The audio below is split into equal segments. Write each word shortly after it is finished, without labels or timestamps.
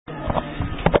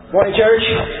Morning, church.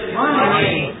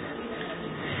 Morning.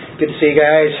 Good to see you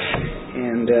guys.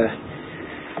 And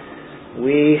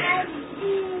we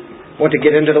want to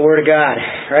get into the Word of God,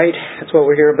 right? That's what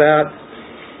we're here about.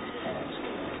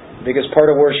 The biggest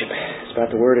part of worship is about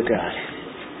the Word of God.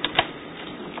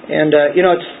 And,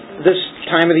 it's this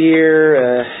time of the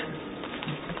year,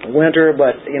 winter,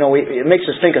 but, it makes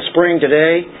us think of spring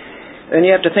today. And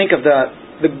you have to think of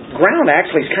the ground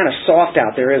actually is kind of soft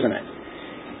out there, isn't it?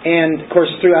 And, of course,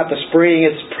 throughout the spring,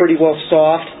 it's pretty well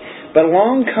soft. But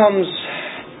along comes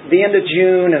the end of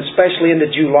June, especially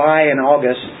into July and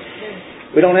August.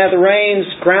 We don't have the rains.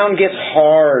 Ground gets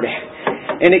hard.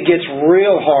 And it gets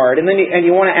real hard. And then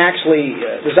you want to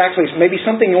there's actually maybe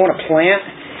something you want to plant.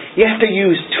 You have to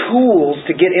use tools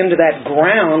to get into that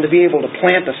ground to be able to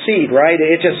plant the seed, right?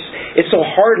 It's so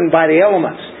hardened by the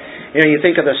elements. You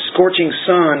think of the scorching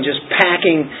sun just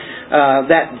packing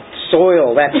that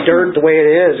soil, that dirt the way it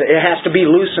is. It has to be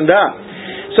loosened up.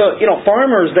 So,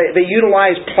 farmers, they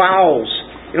utilize plows.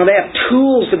 They have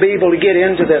tools to be able to get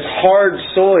into this hard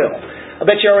soil. I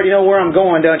bet you already know where I'm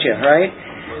going, don't you, right?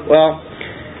 Well,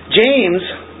 James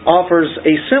offers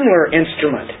a similar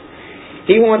instrument.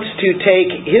 He wants to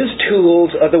take his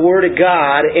tools of the Word of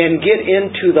God and get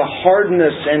into the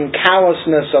hardness and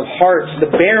callousness of hearts,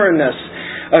 the barrenness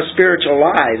of spiritual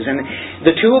lives. And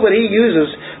the tool that he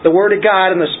uses, the Word of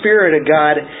God and the Spirit of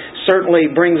God, certainly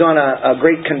brings on a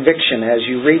great conviction as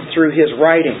you read through his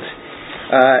writings.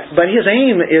 But his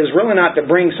aim is really not to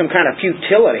bring some kind of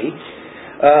futility,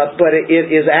 but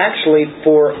it is actually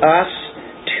for us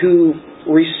to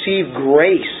receive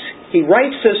grace. He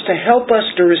writes this to help us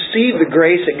to receive the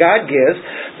grace that God gives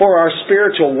for our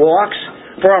spiritual walks,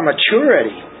 for our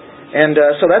maturity. And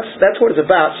so that's what it's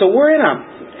about. So we're in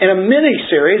a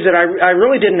mini-series that I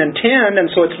really didn't intend,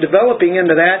 and so it's developing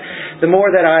into that. The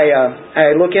more that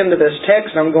I look into this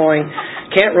text, I'm going,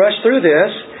 can't rush through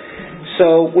this.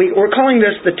 So we're calling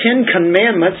this the 10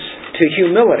 Commandments to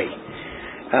Humility.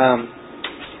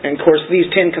 And of course, these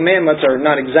 10 Commandments are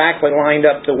not exactly lined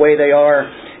up the way they are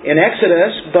in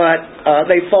Exodus, but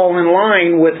they fall in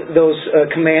line with those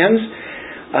commands.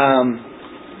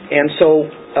 And so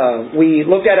we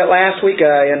looked at it last week.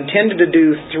 I intended to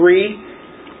do 3.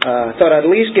 Thought I'd at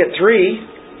least get 3.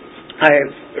 I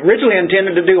originally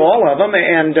intended to do all of them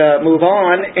and move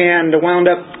on, and wound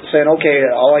up saying, okay,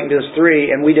 all I can do is 3,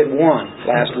 and we did 1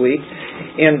 last week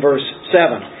in verse 7.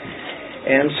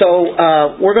 And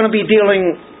so we're going to be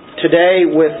dealing today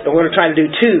with, we're going to try to do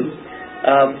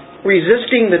 2,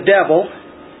 resisting the devil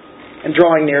and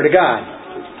drawing near to God.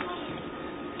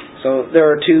 So there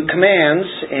are 2 commands,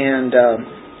 and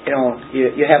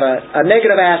you have a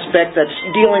negative aspect that's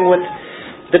dealing with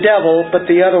the devil, but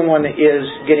the other one is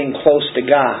getting close to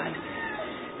God.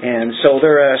 And so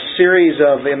there are a series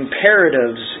of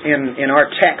imperatives in our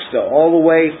text, though, all the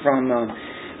way from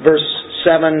verse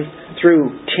 7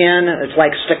 through 10. It's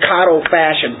like staccato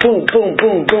fashion. Boom, boom,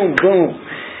 boom, boom, boom.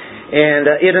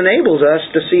 And it enables us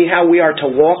to see how we are to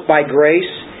walk by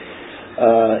grace.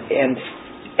 And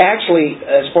actually,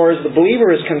 as far as the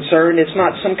believer is concerned, it's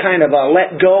not some kind of a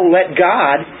let go, let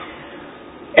God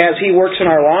as He works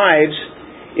in our lives.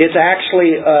 It's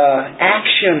actually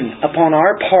action upon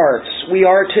our parts. We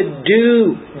are to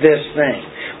do this thing.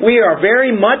 We are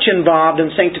very much involved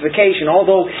in sanctification,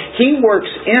 although He works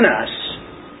in us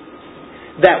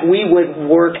that we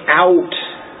would work out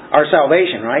our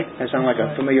salvation, right? That sounds like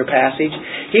a familiar passage.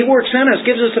 He works in us,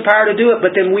 gives us the power to do it,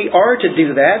 but then we are to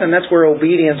do that, and that's where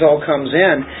obedience all comes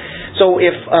in. So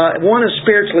if one is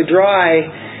spiritually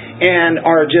dry and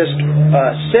are just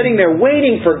sitting there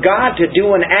waiting for God to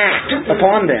do an act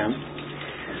upon them,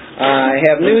 I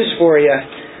have news for you.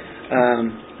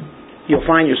 You'll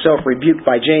find yourself rebuked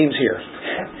by James here.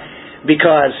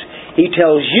 Because he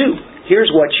tells you, here's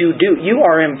what you do. You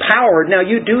are empowered. Now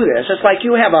you do this. It's like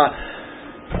you have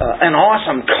an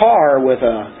awesome car with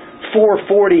a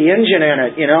 440 engine in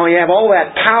it. You have all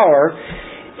that power,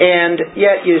 and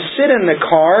yet you sit in the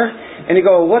car and you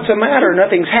go, what's the matter?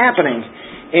 Nothing's happening.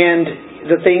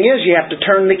 And the thing is, you have to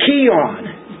turn the key on,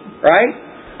 right?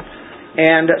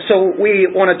 And so we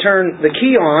want to turn the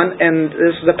key on, and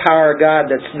this is the power of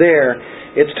God that's there.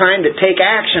 It's time to take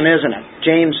action, isn't it?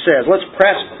 James says, let's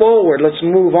press forward, let's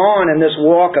move on in this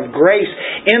walk of grace,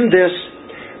 in this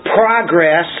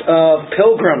progress of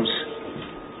pilgrims.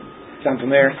 Sound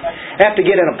familiar? I have to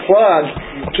get in a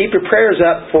plug. Keep your prayers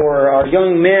up for our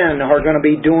young men who are going to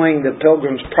be doing the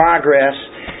Pilgrim's Progress.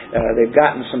 They've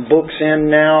gotten some books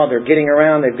in now. They're getting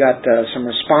around. They've got some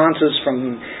responses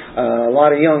from a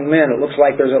lot of young men. It looks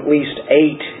like there's at least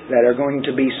 8 that are going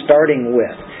to be starting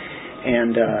with.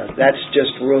 And that's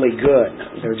just really good.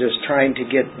 They're just trying to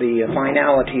get the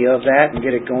finality of that and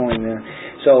get it going.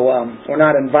 So we're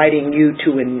not inviting you to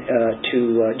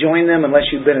join them unless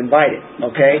you've been invited.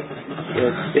 Okay?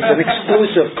 It's an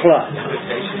exclusive club.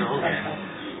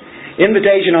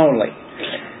 Invitation only.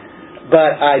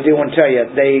 But I do want to tell you,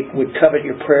 they would covet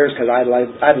your prayers because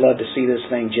I'd love to see this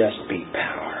thing just be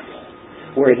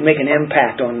powerful, where it'd make an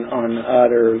impact on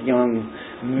other young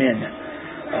men.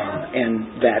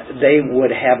 And that they would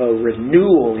have a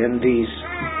renewal in these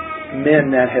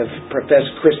men that have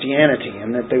professed Christianity,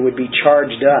 and that they would be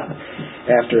charged up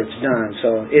after it's done.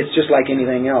 So it's just like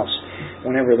anything else.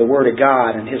 Whenever the Word of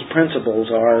God and His principles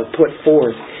are put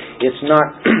forth, it's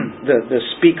not the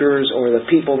speakers or the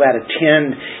people that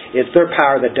attend. It's their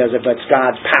power that does it, but it's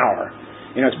God's power.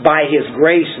 It's by His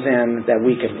grace then that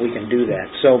we can do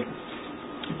that. So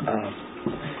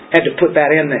had to put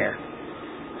that in there.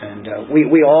 And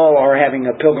we all are having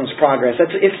a pilgrim's progress.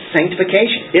 It's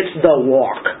sanctification. It's the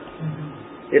walk.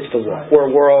 It's the walk.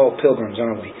 We're all pilgrims,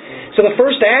 aren't we? So the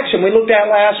first action we looked at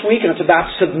last week, and it's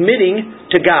about submitting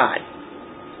to God.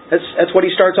 That's what he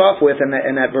starts off with in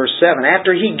that verse 7. After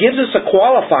he gives us a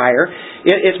qualifier,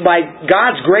 it's by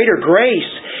God's greater grace.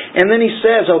 And then he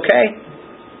says, okay,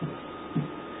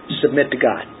 submit to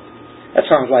God. That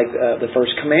sounds like the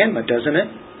first commandment, doesn't it?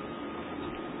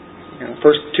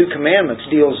 First two commandments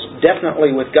deals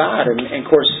definitely with God, and of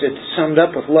course it's summed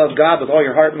up with love God with all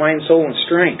your heart, mind, soul, and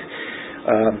strength.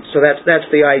 So that's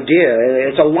the idea.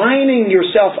 It's aligning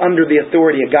yourself under the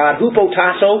authority of God.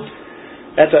 Hupotasso,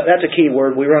 that's a key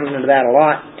word. We run into that a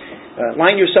lot.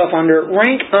 Line yourself under,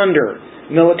 rank under.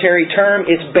 Military term,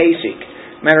 it's basic.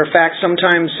 Matter of fact,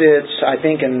 sometimes it's, I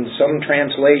think in some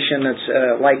translation,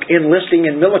 it's like enlisting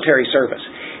in military service.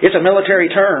 It's a military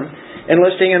term.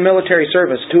 Enlisting in military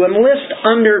service. To enlist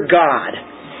under God.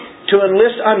 To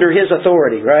enlist under His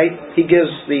authority, right? He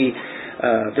gives the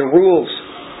rules.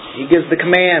 He gives the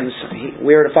commands.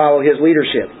 We are to follow His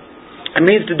leadership. It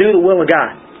means to do the will of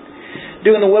God.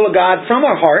 Doing the will of God from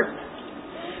our heart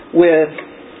with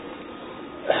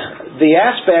the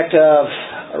aspect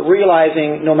of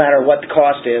realizing no matter what the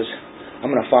cost is, I'm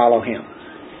going to follow Him.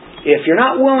 If you're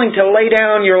not willing to lay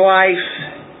down your life,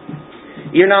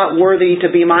 you're not worthy to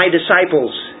be my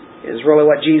disciples, is really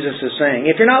what Jesus is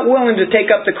saying. If you're not willing to take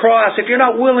up the cross, if you're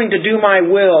not willing to do my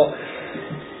will,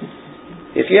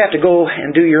 if you have to go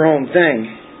and do your own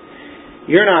thing,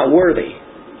 you're not worthy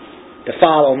to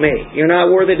follow me. You're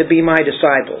not worthy to be my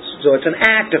disciples. So it's an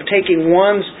act of taking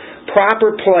one's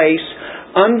proper place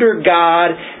under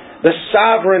God, the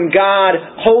sovereign God,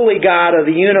 holy God of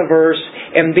the universe,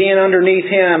 and being underneath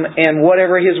Him and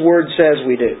whatever His Word says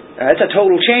we do. It's a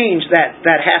total change that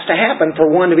has to happen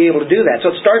for one to be able to do that.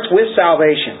 So it starts with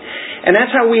salvation. And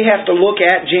that's how we have to look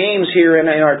at James here in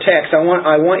our text.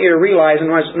 I want you to realize, and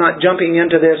I'm not jumping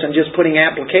into this and just putting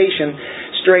application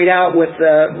straight out with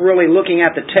really looking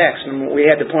at the text. And we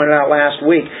had to point it out last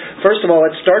week. First of all,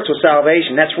 it starts with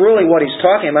salvation. That's really what he's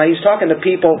talking about. He's talking to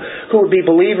people who would be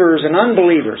believers and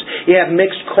unbelievers. You have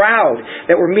mixed crowd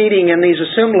that were meeting in these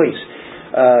assemblies.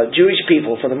 Jewish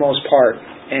people for the most part,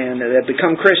 and that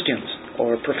become Christians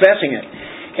or professing it.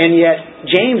 And yet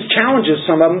James challenges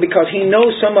some of them because he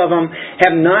knows some of them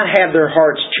have not had their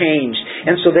hearts changed.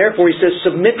 And so therefore he says,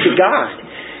 submit to God.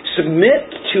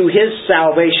 Submit to His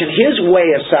salvation, His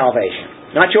way of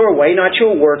salvation. Not your way, not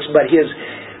your works, but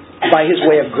by His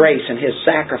way of grace and His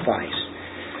sacrifice.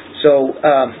 So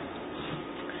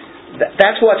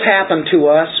that's what's happened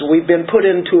to us. We've been put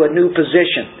into a new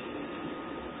position.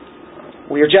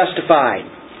 We are justified,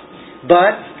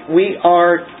 but we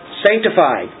are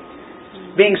sanctified,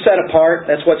 being set apart.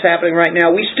 That's what's happening right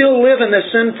now. We still live in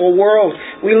this sinful world.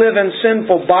 We live in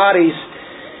sinful bodies,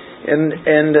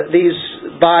 and these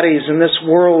bodies in this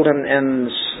world, and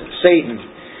Satan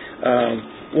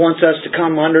wants us to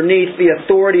come underneath the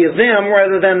authority of them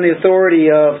rather than the authority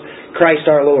of Christ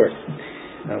our Lord.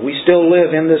 We still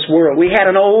live in this world. We had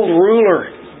an old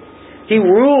ruler. He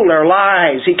ruled our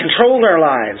lives. He controlled our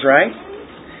lives, right?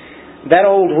 That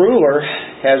old ruler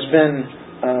has been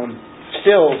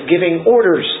still giving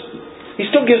orders. He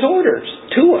still gives orders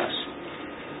to us.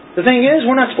 The thing is,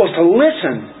 we're not supposed to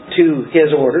listen to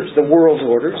his orders, the world's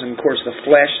orders, and of course the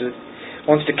flesh that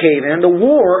wants to cave in. The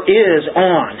war is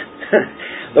on.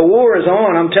 The war is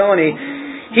on, I'm telling you.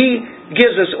 He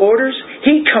gives us orders.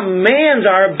 He commands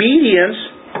our obedience.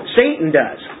 Satan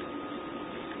does.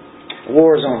 The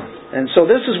war is on. And so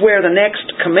this is where the next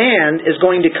command is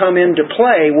going to come into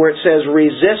play, where it says,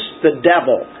 resist the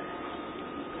devil,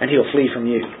 and he'll flee from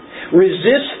you.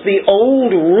 Resist the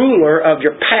old ruler of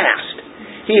your past.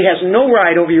 He has no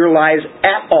right over your lives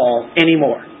at all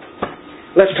anymore.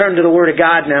 Let's turn to the Word of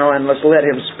God now and let's let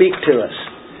Him speak to us.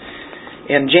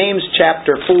 In James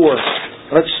chapter 4,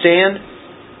 let's stand.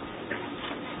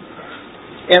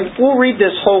 And we'll read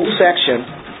this whole section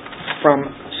from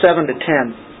 7 to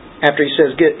 10 after he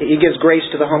says He gives grace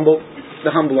to the humble.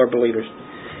 The humble are believers.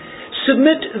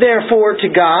 Submit therefore to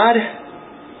God.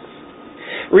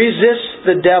 Resist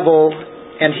the devil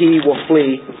and he will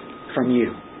flee from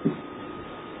you.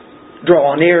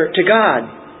 Draw near to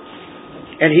God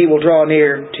and He will draw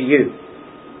near to you.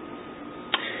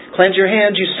 Cleanse your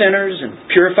hands, you sinners, and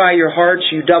purify your hearts,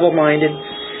 you double-minded.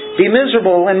 Be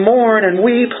miserable and mourn and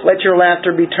weep. Let your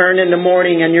laughter be turned into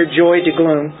mourning and your joy to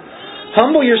gloom.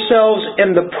 Humble yourselves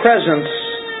in the presence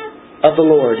of the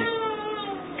Lord,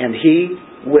 and He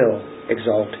will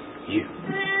exalt you.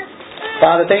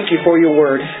 Father, thank You for Your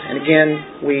Word. And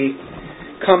again, we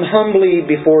come humbly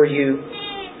before You,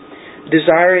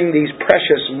 desiring these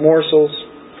precious morsels,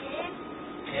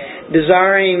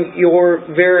 desiring Your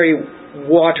very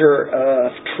water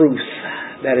of truth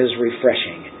that is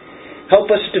refreshing.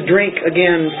 Help us to drink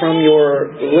again from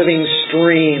Your living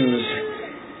streams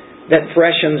that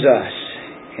freshens us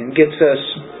and gets us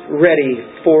ready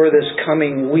for this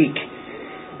coming week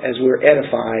as we're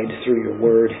edified through Your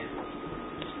Word,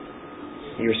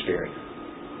 Your Spirit,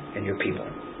 and Your people.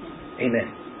 Amen.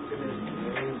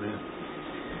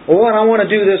 Well, what I want to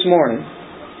do this morning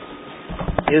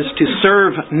is to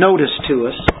serve notice to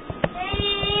us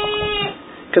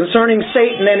concerning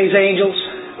Satan and his angels.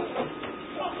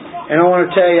 And I want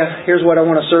to tell you, here's what I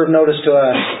want to serve notice to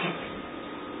us.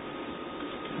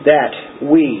 That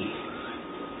we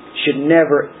should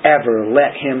never, ever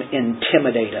let him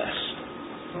intimidate us.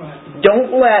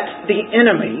 Don't let the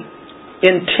enemy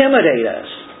intimidate us.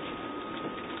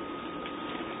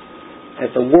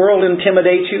 If the world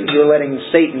intimidates you, you're letting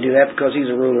Satan do that because he's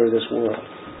a ruler of this world.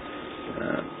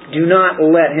 Do not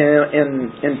let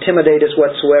him intimidate us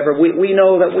whatsoever. We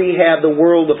know that we have the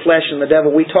world, the flesh, and the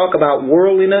devil. We talk about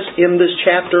worldliness in this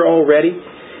chapter already.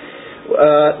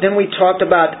 Then we talked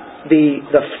about the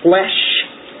flesh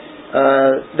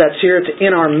that's here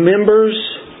in our members.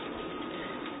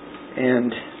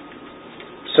 And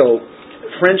so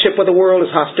friendship with the world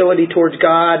is hostility towards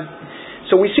God.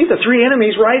 So we see the three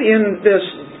enemies right in this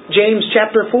James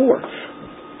chapter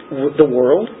 4. The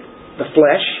world, the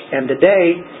flesh, and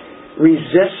today,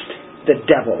 resist the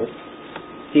devil.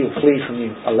 He will flee from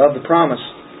you. I love the promise.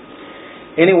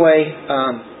 Anyway,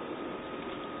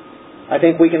 I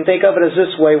think we can think of it as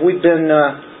this way. We've been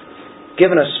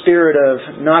given a spirit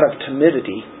of, not of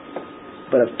timidity,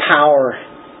 but of power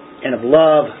and of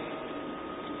love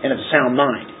and of a sound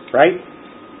mind. Right?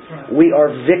 We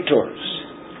are victors.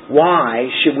 Why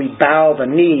should we bow the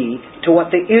knee to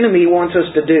what the enemy wants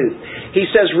us to do? He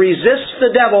says, resist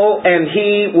the devil and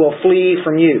he will flee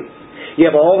from you. You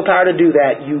have all the power to do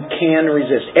that. You can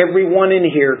resist. Everyone in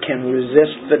here can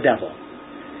resist the devil.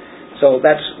 So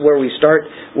that's where we start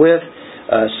with.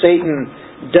 Satan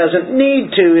doesn't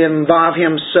need to involve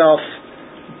himself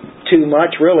too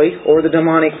much, really, or the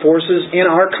demonic forces in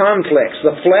our conflicts.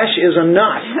 The flesh is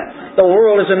enough. The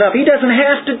world is enough. He doesn't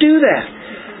have to do that.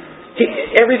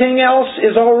 Everything else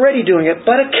is already doing it.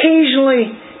 But occasionally,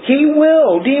 he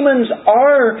will. Demons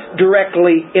are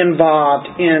directly involved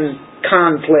in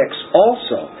conflicts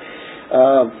also.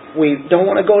 We don't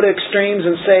want to go to extremes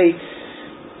and say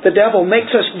the devil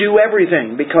makes us do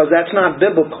everything, because that's not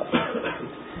biblical.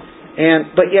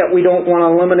 But yet we don't want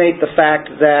to eliminate the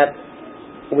fact that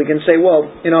we can say,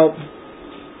 well,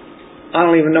 I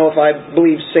don't even know if I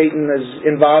believe Satan is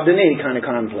involved in any kind of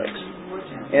conflicts.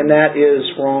 And that is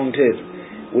wrong too.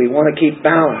 We want to keep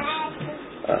balance.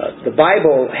 The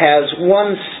Bible has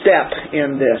one step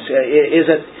in this.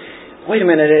 Wait a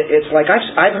minute, it's like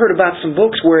I've heard about some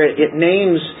books where it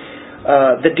names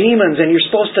the demons and you're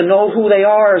supposed to know who they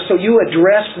are, so you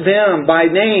address them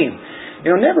by name.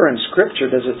 Never in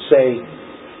Scripture does it say,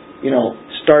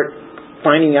 start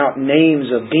finding out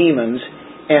names of demons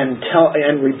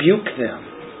and rebuke them.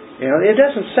 It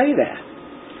doesn't say that.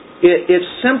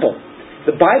 It's simple.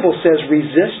 The Bible says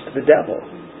resist the devil.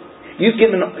 You've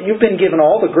been given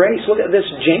all the grace. Look at this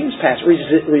James passage.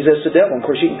 Resist the devil. Of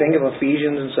course, you can think of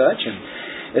Ephesians and such. And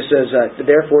it says,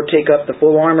 therefore take up the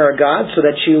full armor of God so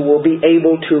that you will be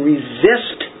able to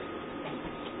resist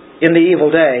in the evil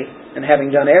day, and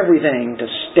having done everything, to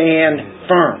stand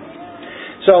firm.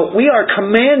 So we are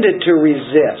commanded to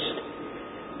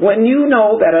resist. When you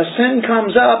know that a sin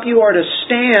comes up, you are to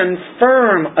stand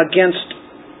firm against,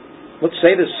 let's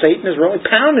say that Satan is really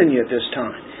pounding you at this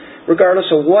time, regardless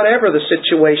of whatever the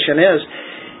situation is.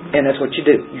 And that's what you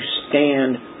do. You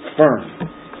stand firm.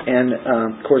 And,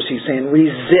 of course, he's saying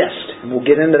resist. And we'll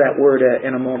get into that word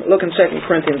in a moment. Look in 2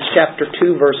 Corinthians chapter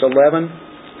 2, verse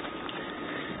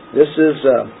 11. This is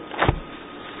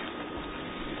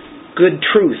good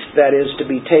truth that is to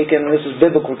be taken. This is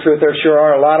biblical truth. There sure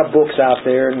are a lot of books out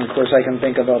there. And, of course, I can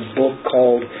think of a book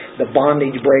called The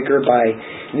Bondage Breaker by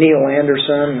Neil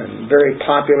Anderson. A very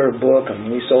popular book.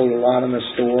 And we sold a lot in the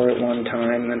store at one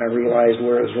time. And then I realized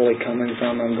where it was really coming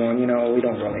from. I'm going, we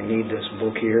don't really need this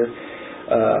book here.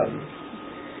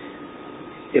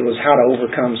 It was how to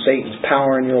overcome Satan's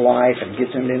power in your life and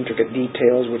gets into intricate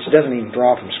details, which doesn't even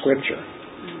draw from Scripture.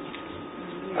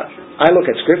 I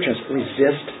look at Scripture and say,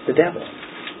 resist the devil.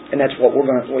 And that's what we're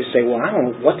going to always say, I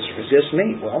don't know, what does resist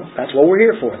mean? Well, that's what we're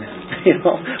here for then.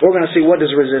 We're going to see what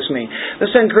does resist mean. The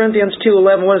 2 Corinthians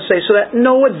 2:11, what does it say? So that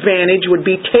no advantage would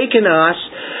be taken us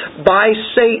by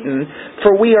Satan,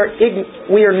 for we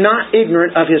are not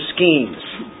ignorant of his schemes.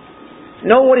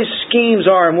 Know what his schemes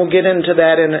are, and we'll get into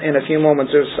that in a few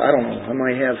moments. I don't know, I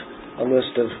might have a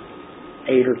list of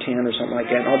 8 or 10 or something like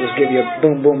that, and I'll just give you a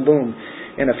boom, boom, boom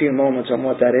in a few moments on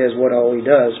what that is, what all he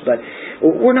does. But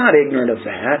we're not ignorant of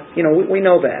that. We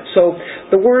know that. So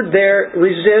the word there,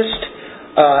 resist,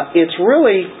 it's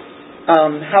really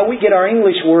how we get our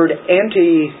English word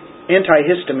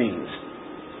antihistamines.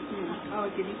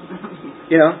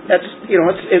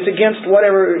 It's against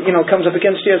whatever comes up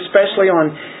against you, especially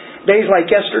on days like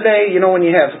yesterday, when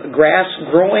you have grass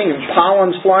growing and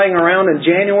pollen's flying around in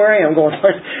January. I'm going,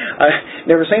 I've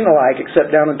never seen the like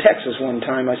except down in Texas one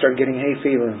time. I started getting hay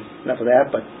fever and enough of that,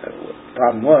 but the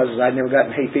problem was I'd never gotten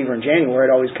hay fever in January.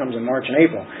 It always comes in March and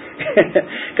April.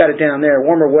 Got it down there,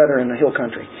 warmer weather in the hill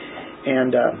country.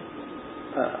 And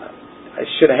I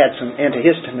should have had some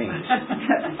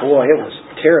antihistamines. Boy, it was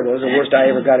terrible. It was the worst I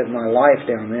ever got it in my life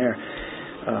down there.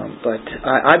 But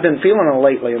I've been feeling it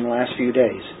lately in the last few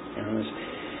days.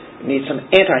 Need some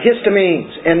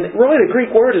antihistamines. And really the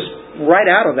Greek word is right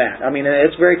out of that. I mean,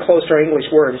 it's very close to our English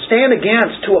word. Stand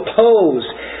against, to oppose.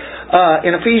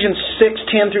 In Ephesians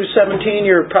 6:10 through 17,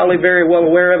 you're probably very well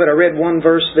aware of it. I read one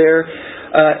verse there.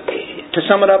 To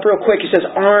sum it up real quick, he says,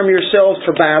 arm yourselves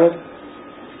for battle.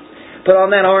 Put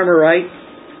on that armor, right?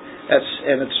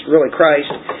 And it's really Christ.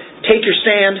 Take your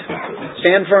stand.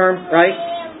 Stand firm, right?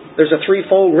 There's a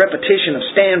threefold repetition of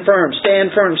stand firm,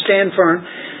 stand firm, stand firm.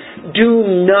 Do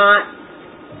not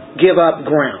give up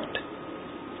ground.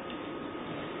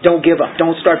 Don't give up.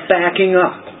 Don't start backing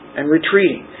up and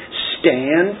retreating.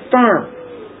 Stand firm.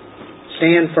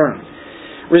 Stand firm.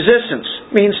 Resistance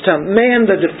means to man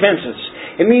the defenses.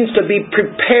 It means to be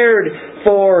prepared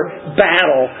for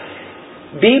battle.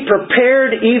 Be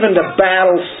prepared even to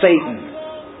battle Satan.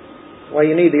 Well,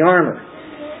 you need the armor.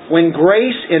 When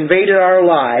grace invaded our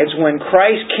lives, when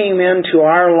Christ came into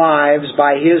our lives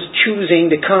by His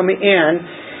choosing to come in,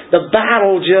 the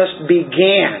battle just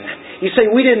began. You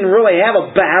say, we didn't really have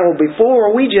a battle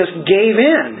before. We just gave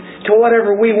in to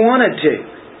whatever we wanted to.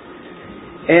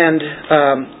 And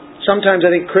sometimes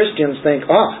I think Christians think,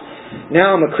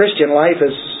 now I'm a Christian. Life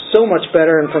is so much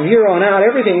better. And from here on out,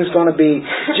 everything's going to be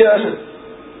just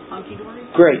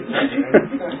great.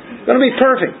 It's going to be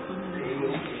perfect.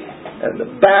 The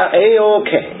battle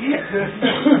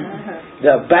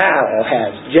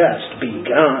has just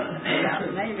begun.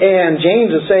 And James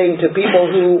is saying to people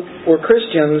who were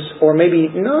Christians, or maybe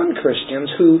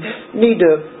non-Christians, who need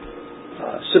to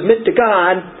submit to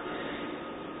God,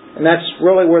 and that's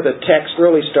really where the text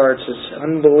really starts, is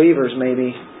unbelievers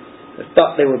maybe that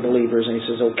thought they were believers, and he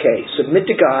says, okay, submit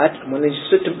to God. And when they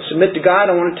submit to God,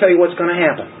 I want to tell you what's going to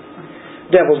happen.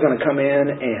 The devil's going to come in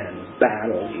and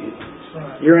battle you.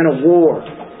 You're in a war.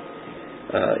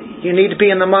 You need to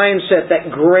be in the mindset that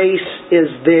grace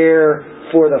is there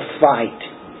for the fight.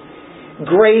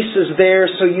 Grace is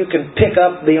there so you can pick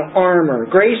up the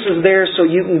armor. Grace is there so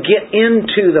you can get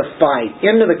into the fight,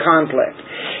 into the conflict.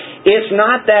 It's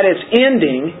not that it's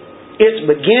ending, it's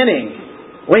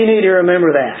beginning. We need to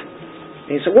remember that.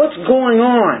 And you say, what's going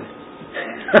on?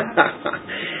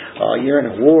 You're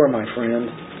in a war, my friend.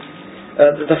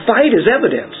 The fight is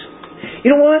evidence.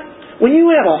 You know what? When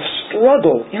you have a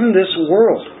struggle in this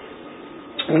world,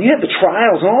 when you have the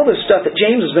trials and all this stuff that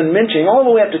James has been mentioning all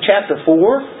the way up to chapter 4,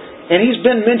 and he's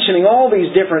been mentioning all these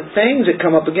different things that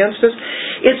come up against us,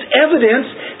 it's evidence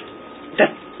that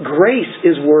grace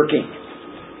is working.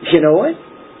 You know it?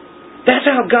 That's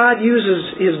how God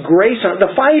uses His grace.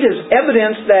 The fight is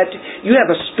evidence that you have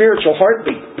a spiritual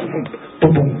heartbeat.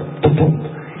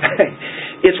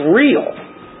 It's real.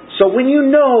 So when you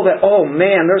know that,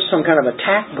 there's some kind of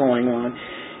attack going on,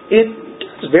 it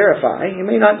does verify. You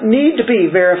may not need to be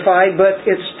verified, but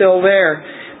it's still there.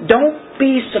 Don't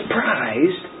be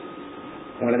surprised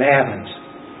when it happens.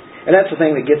 And that's the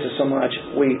thing that gets us so much.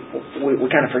 We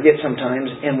kind of forget sometimes,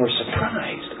 and we're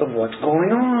surprised of what's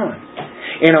going on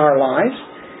in our lives,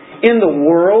 in the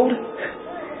world,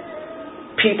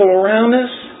 people around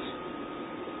us.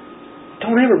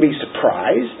 Don't ever be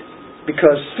surprised,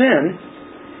 because sin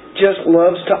just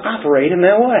loves to operate in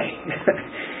that way.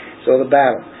 So the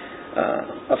battle.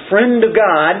 A friend of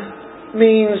God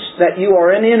means that you are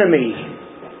an enemy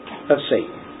of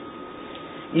Satan.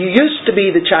 You used to be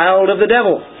the child of the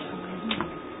devil.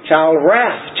 Child of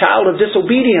wrath, child of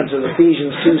disobedience, as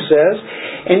Ephesians 2 says.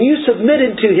 And you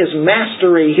submitted to his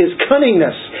mastery, his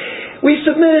cunningness. We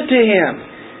submitted to him.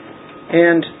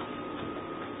 And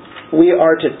we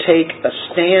are to take a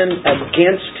stand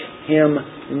against him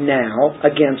now,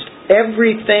 against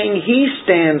everything he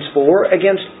stands for,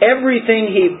 against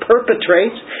everything he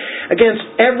perpetrates, against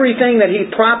everything that he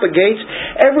propagates,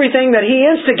 everything that he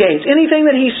instigates, anything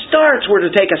that he starts, we're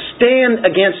to take a stand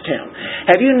against him.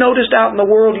 Have you noticed out in the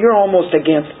world, you're almost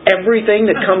against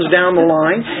everything that comes down the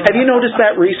line? Have you noticed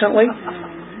that recently?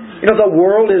 You know, the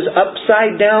world is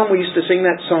upside down. We used to sing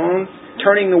that song,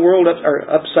 turning the world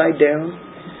upside down.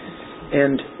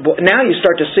 And now you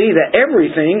start to see that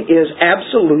everything is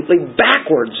absolutely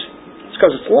backwards. It's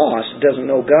because it's lost. It doesn't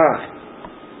know God.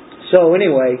 So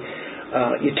anyway,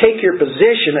 you take your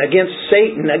position against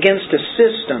Satan, against a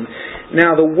system.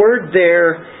 Now the word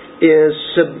there is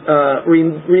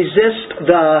resist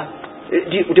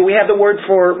the... Do we have the word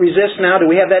for resist now? Do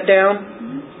we have that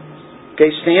down?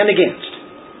 Okay, stand against.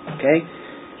 Okay.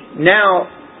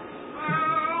 Now,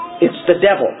 it's the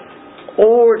devil,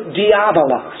 or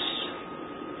diabolos,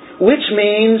 which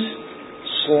means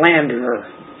slanderer.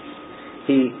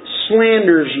 He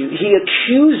slanders you. He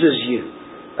accuses you.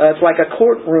 It's like a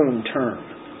courtroom term.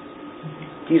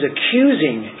 He's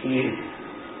accusing you.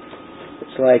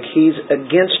 It's like he's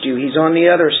against you. He's on the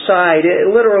other side.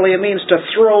 Literally, it means to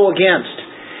throw against.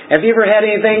 Have you ever had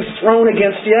anything thrown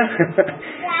against you?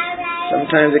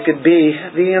 Sometimes it could be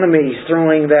the enemy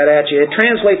throwing that at you.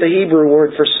 Translate the Hebrew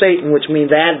word for Satan, which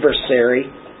means adversary.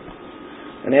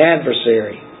 An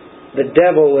adversary. The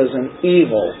devil is an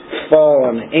evil,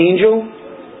 fallen angel.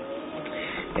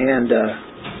 And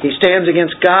he stands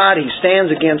against God. He stands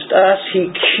against us.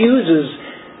 He accuses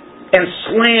and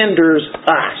slanders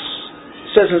us.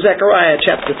 It says in Zechariah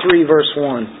chapter 3, verse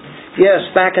 1. Yes,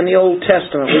 back in the Old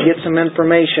Testament we get some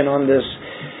information on this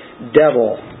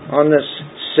devil, on this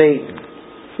Satan.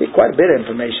 We get quite a bit of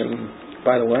information,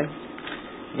 by the way.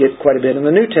 We get quite a bit in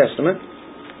the New Testament.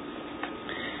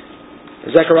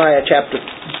 Zechariah chapter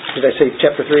 3?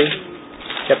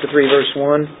 Chapter 3, verse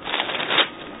 1.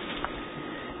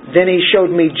 Then he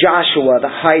showed me Joshua,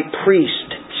 the high priest,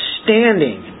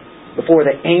 standing before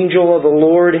the angel of the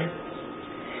Lord,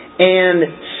 and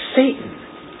Satan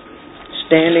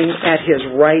standing at his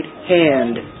right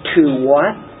hand to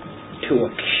what? To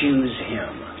accuse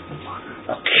him.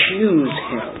 Accuse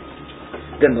him.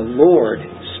 Then the Lord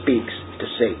speaks to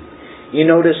Satan. You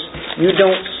notice, you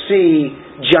don't see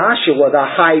Joshua, the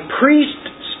high priest,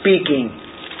 speaking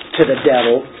to the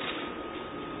devil,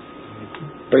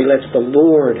 but he lets the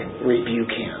Lord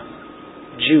rebuke him.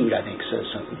 Jude, I think, says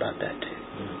something about that too.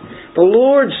 The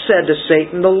Lord said to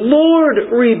Satan, "The Lord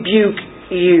rebuke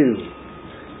you,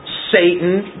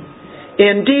 Satan.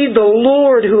 Indeed, the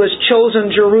Lord who has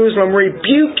chosen Jerusalem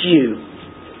rebuke you."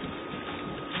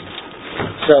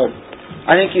 So,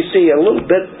 I think you see a little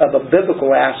bit of a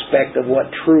biblical aspect of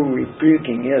what true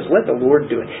rebuking is. Let the Lord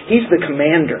do it. He's the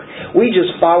commander. We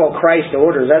just follow Christ's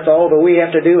orders. That's all that we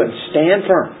have to do, and stand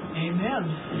firm.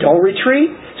 Amen. Don't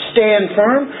retreat. Stand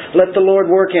firm. Let the Lord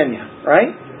work in you.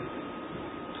 Right?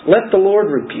 Let the Lord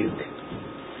rebuke.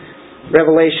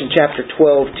 Revelation chapter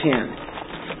 12:10.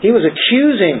 He was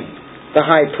accusing the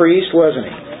high priest, wasn't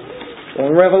he? Well,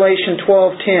 in Revelation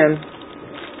 12:10,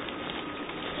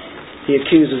 he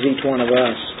accuses each one of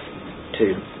us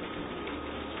too.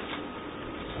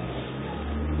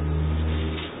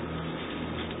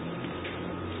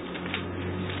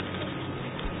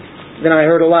 Then I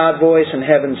heard a loud voice in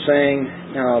heaven saying,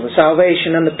 "Now the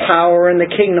salvation and the power and the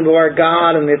kingdom of our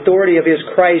God and the authority of His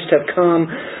Christ have come,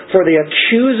 for the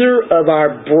accuser of our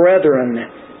brethren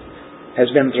has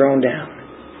been thrown down.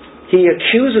 He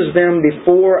accuses them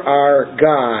before our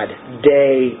God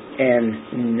day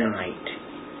and night.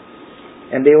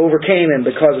 And they overcame Him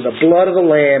because of the blood of the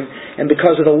Lamb and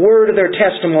because of the word of their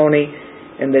testimony,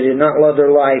 and they did not love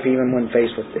their life even when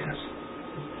faced with death."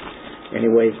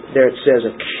 Anyway, there it says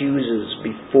accuses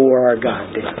before our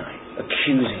God day and night.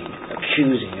 Accusing.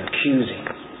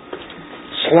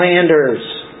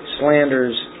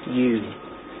 Slanders you.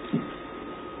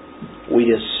 We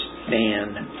just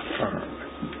stand firm.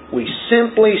 We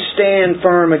simply stand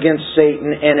firm against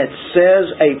Satan, and it says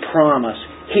a promise.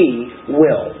 He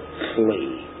will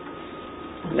flee.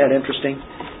 Isn't that interesting?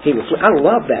 He will flee. I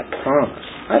love that promise.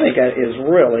 I think that is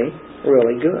really,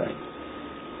 really good.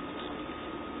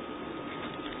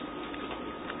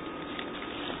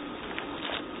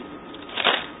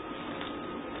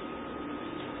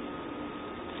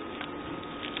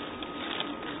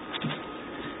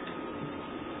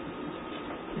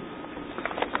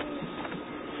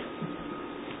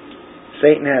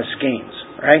 Satan has schemes,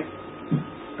 right?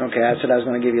 Okay, I said I was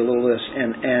going to give you a little list.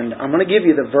 And I'm going to give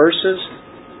you the verses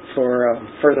for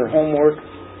further homework.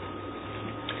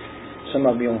 Some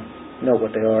of you will know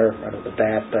what they are right off the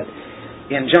bat. But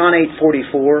in John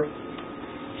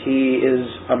 8:44, he is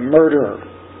a murderer.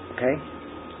 Okay?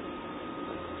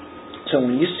 So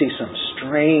when you see some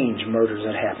strange murders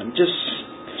that happen, just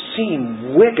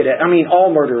seem wicked. I mean,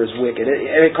 all murder is wicked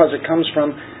because it comes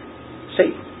from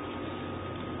Satan.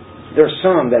 There are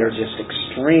some that are just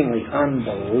extremely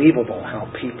unbelievable how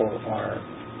people are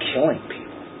killing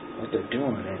people, what they're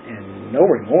doing, and no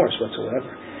remorse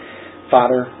whatsoever.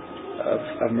 Father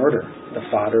of murder, the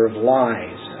father of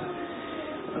lies,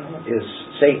 is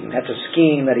Satan. That's a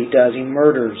scheme that he does. He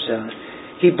murders.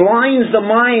 He blinds the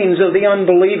minds of the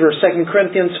unbeliever. 2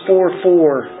 Corinthians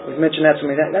 4:4. We've mentioned that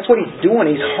to me. That's what he's doing.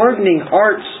 He's hardening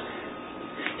hearts.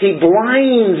 He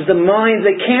blinds the minds.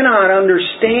 They cannot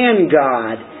understand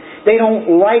God. They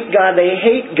don't like God. They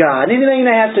hate God. Anything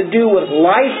that has to do with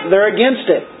life, they're against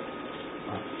it.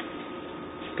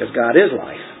 Because God is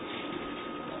life.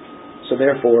 So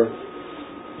therefore,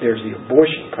 there's the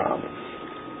abortion problem.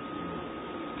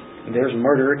 And there's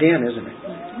murder again, isn't it?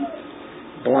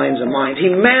 Blinds the mind.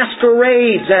 He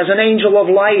masquerades as an angel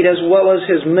of light as well as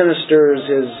his ministers,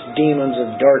 his demons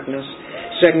of darkness.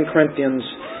 2 Corinthians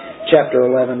chapter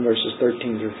 11, verses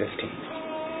 13 through 15.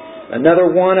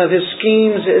 Another one of his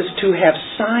schemes is to have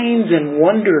signs and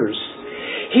wonders.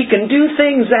 He can do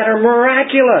things that are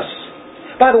miraculous.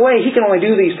 By the way, he can only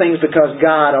do these things because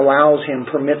God allows him,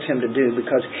 permits him to do,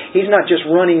 because he's not just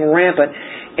running rampant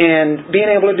and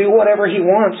being able to do whatever he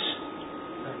wants,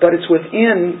 but it's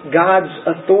within God's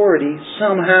authority.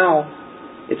 Somehow,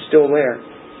 it's still there.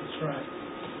 That's right.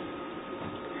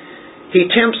 He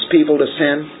tempts people to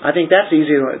sin. I think that's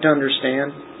easy to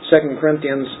understand. 2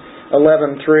 Corinthians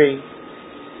 11:3.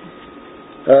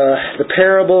 The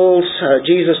parables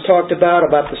Jesus talked about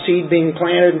the seed being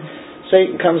planted.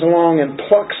 Satan comes along and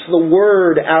plucks the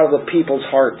word out of the people's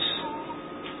hearts.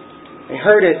 They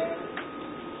heard it,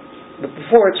 but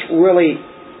before it's really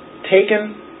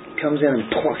taken, he comes in and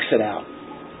plucks it out.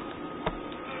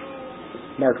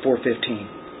 Mark 4:15.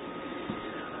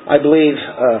 I believe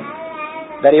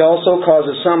that he also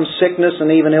causes some sickness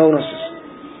and even illnesses.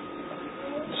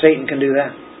 Satan can do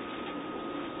that.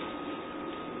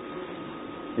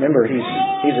 Remember,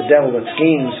 he's a devil that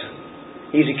schemes.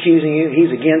 He's accusing you.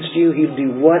 He's against you. He'll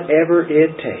do whatever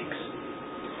it takes.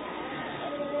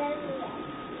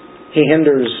 He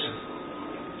hinders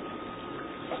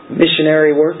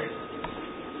missionary work.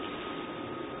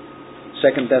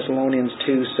 2 Thessalonians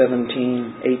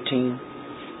 2:17-18.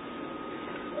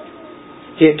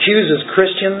 He accuses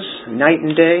Christians night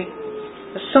and day.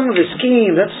 That's some of his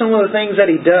schemes. That's some of the things that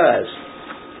he does.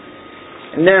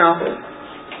 And now,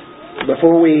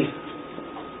 before we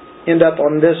end up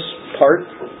on this part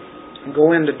and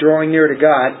go into drawing near to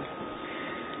God,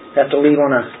 I have to leave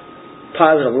on a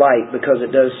positive light because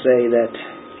it does say that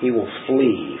he will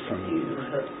flee from you.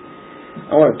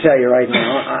 I want to tell you right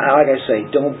now, like I say,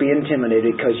 don't be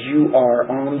intimidated because you are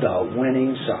on the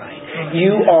winning side.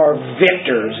 You are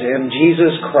victors in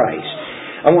Jesus Christ.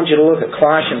 I want you to look at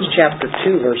Colossians chapter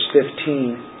 2, verse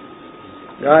 15.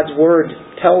 God's Word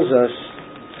tells us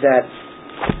that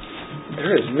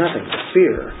there is nothing to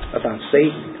fear about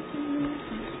Satan.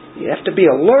 You have to be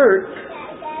alert.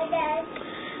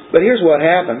 But here's what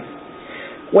happened.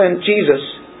 When Jesus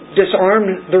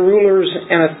disarmed the rulers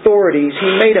and authorities, he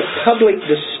made a public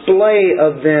display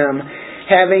of them,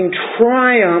 having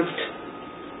triumphed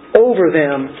over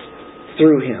them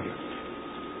through him.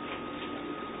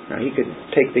 Now, he could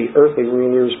take the earthly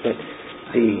rulers, but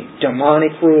the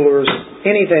demonic rulers,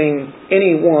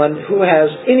 anyone who has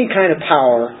any kind of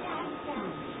power,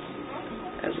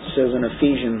 as it says in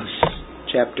Ephesians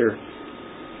chapter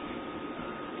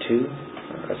 2,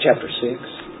 chapter 6,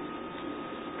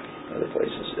 other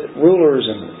places, rulers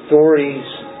and authorities,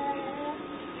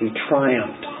 he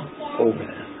triumphed over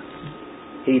them.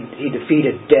 He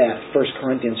defeated death. 1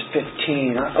 Corinthians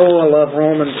 15. I love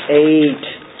Romans 8.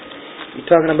 You're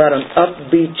talking about an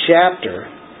upbeat chapter.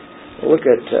 Look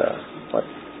at what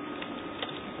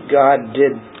God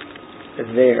did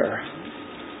there.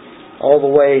 all the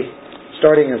way,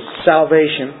 starting as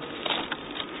salvation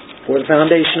for the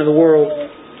foundation of the world,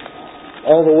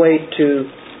 all the way to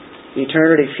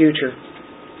eternity future.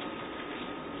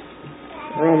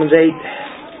 Romans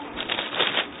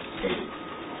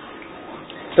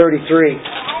 8:33.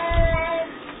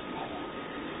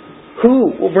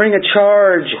 Who will bring a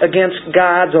charge against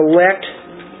God's elect?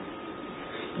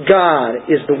 God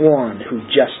is the one who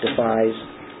justifies.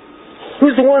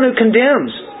 Who's the one who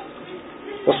condemns?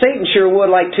 Well, Satan sure would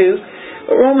like to.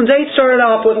 But Romans 8 started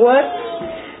off with what?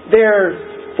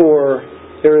 Therefore,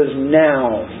 there is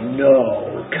now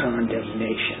no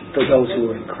condemnation for those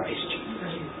who are in Christ Jesus.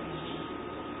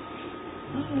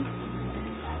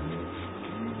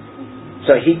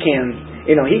 So he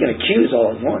can accuse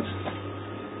all at once.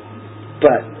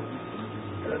 But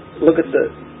look at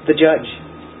the judge,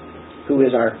 who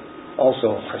is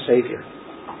also our Savior,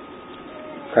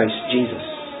 Christ Jesus.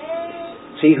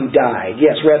 See, who died.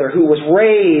 Yes, rather, who was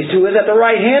raised, who is at the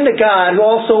right hand of God, who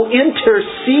also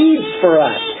intercedes for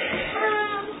us.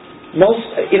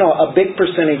 A big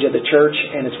percentage of the church,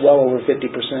 and it's well over 50%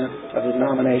 of the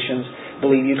denominations,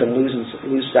 believe you can lose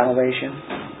salvation.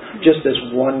 Just this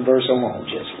one verse alone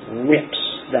just rips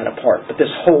that apart. But this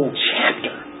whole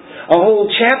chapter, a whole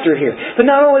chapter here. But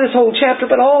not only this whole chapter,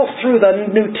 but all through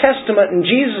the New Testament and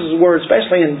Jesus' words,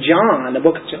 especially in John, the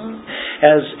book of John,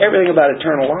 has everything about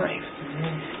eternal life.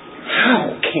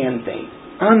 How can they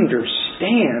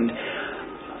understand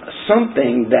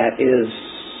something that is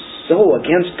so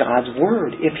against God's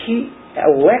Word? If He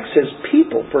elects His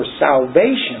people for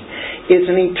salvation, it's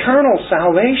an eternal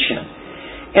salvation.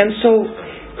 And so,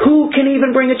 who can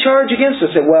even bring a charge against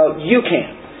us? Well, you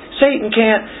can't. Satan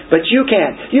can't, but you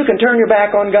can. You can turn your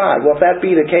back on God. Well, if that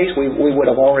be the case, we would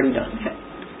have already done that.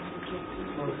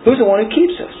 Who's the one who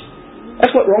keeps us?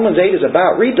 That's what Romans 8 is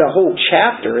about. Read the whole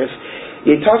chapter. It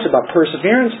talks about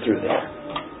perseverance through there.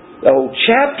 The whole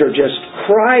chapter just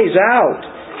cries out.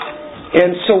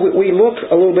 And so we look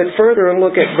a little bit further and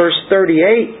look at verse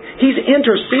 38. He's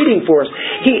interceding for us.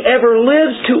 He ever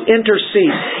lives to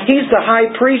intercede. He's the high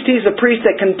priest. He's the priest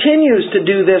that continues to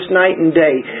do this night and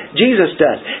day. Jesus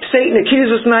does. Satan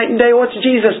accuses us night and day. What's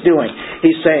Jesus doing?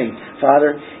 He's saying,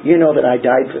 Father, you know that I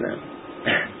died for them.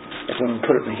 If we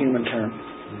put it in a human term.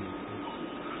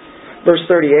 Verse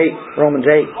 38, Romans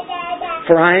 8.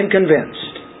 For I am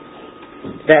convinced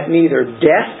that neither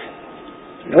death,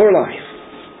 nor life,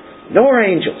 nor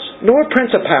angels, nor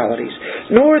principalities,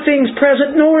 nor things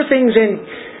present, nor things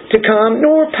to come,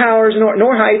 nor powers,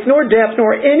 nor height, nor depth,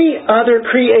 nor any other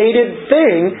created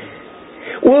thing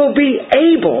will be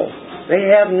able,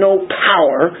 they have no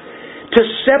power, to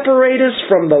separate us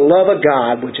from the love of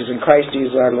God, which is in Christ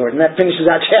Jesus our Lord. And that finishes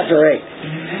out chapter 8.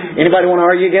 Anybody want to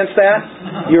argue against that?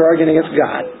 You're arguing against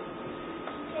God.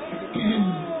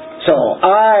 So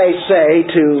I say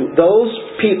to those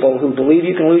people who believe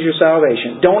you can lose your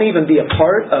salvation, don't even be a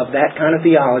part of that kind of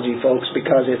theology, folks,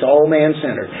 because it's all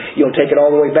man-centered. You'll take it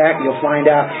all the way back and you'll find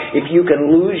out if you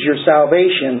can lose your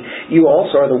salvation, you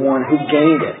also are the one who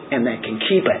gained it and that can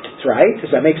keep it. Right? Does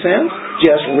that make sense?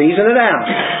 Just reason it out.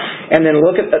 And then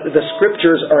look at the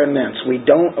scriptures are immense.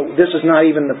 This is not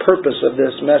even the purpose of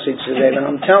this message today, but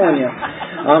I'm telling you,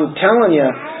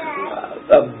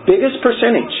 the biggest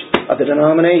percentage of the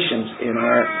denominations in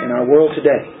our world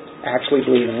today actually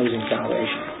believe in losing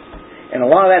salvation. And a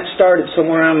lot of that started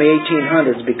somewhere around the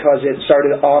 1800s because it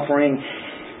started offering,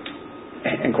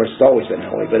 and of course it's always been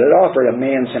that way, but it offered a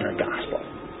man-centered gospel.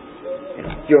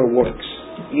 Your works.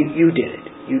 You did it.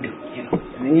 You do.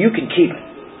 And then you can keep it.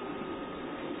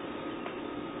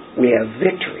 We have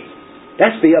victory.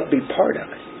 That's the upbeat part of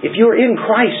it. If you're in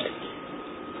Christ,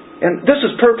 and this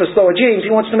is purpose, though, of James.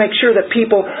 He wants to make sure that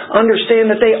people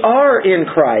understand that they are in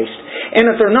Christ. And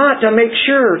if they're not, to make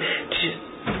sure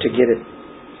to get it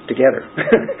together.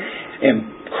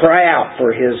 And cry out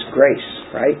for His grace,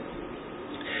 right?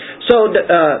 So,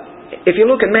 if you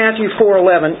look at Matthew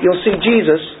 4:11, you'll see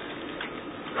Jesus,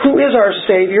 who is our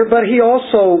Savior, but He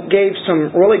also gave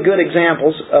some really good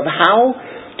examples of how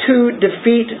to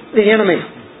defeat the enemy.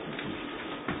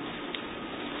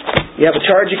 You have a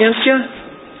charge against you?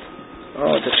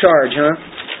 Oh, it's a charge, huh?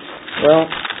 Well,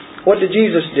 what did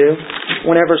Jesus do?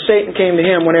 Whenever Satan came to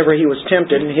Him, whenever He was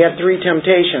tempted, and He had 3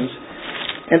 temptations,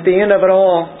 at the end of it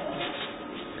all,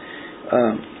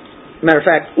 matter of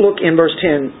fact, look in verse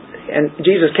 10, and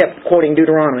Jesus kept quoting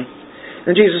Deuteronomy.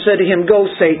 And Jesus said to him,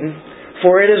 Go, Satan,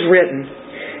 for it is written,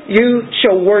 You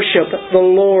shall worship the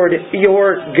Lord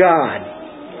your God,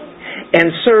 and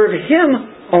serve Him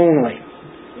only.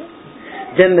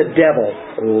 Then the devil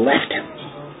left him.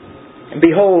 And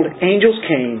behold, angels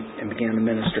came and began to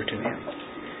minister to him.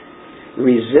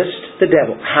 Resist the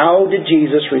devil. How did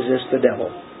Jesus resist the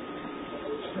devil?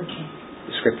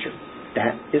 The Scripture.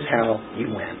 That is how you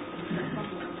win.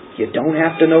 You don't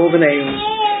have to know the names.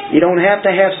 You don't have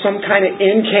to have some kind of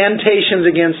incantations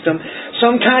against them,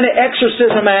 some kind of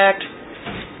exorcism act.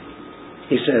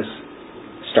 He says,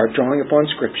 start drawing upon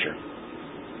Scripture.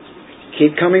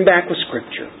 Keep coming back with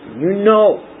Scripture. You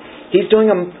know He's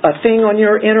doing a thing on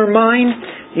your inner mind.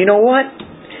 You know what?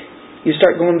 You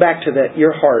start going back to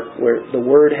your heart where the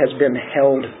Word has been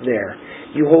held there.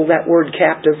 You hold that Word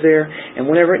captive there, and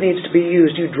whenever it needs to be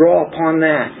used, you draw upon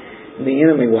that, and the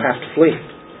enemy will have to flee.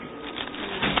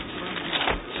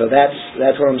 So that's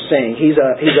what I'm saying. He's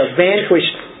a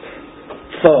vanquished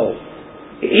foe.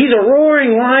 He's a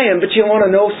roaring lion, but you want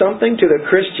to know something? To the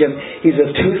Christian, he's a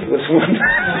toothless one.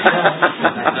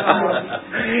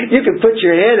 You could put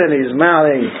your head in his mouth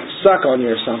and he'd suck on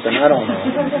you or something. I don't know.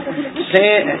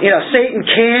 Satan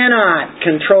cannot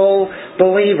control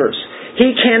believers.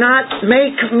 He cannot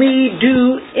make me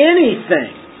do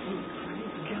anything.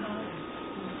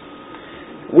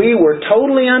 We were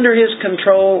totally under his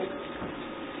control,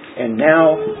 and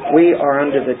now we are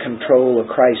under the control of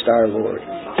Christ our Lord.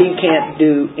 He can't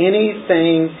do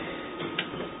anything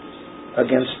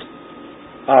against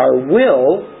our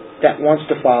will that wants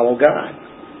to follow God.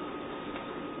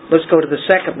 Let's go to the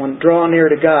second one. Draw near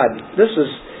to God. This is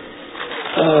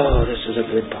a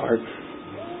good part.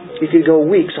 You could go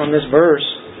weeks on this verse.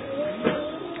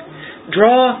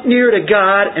 Draw near to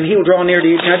God, and He will draw near to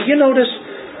you. Now, do you notice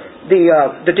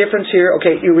the difference here?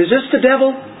 Okay, you resist the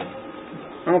devil.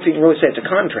 I don't know if you can really say it's a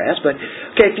contrast, but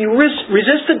okay, if you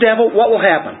resist the devil, what will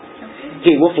happen?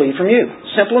 He will flee from you.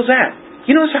 Simple as that.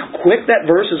 You notice how quick that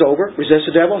verse is over? Resist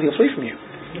the devil, he'll flee from you.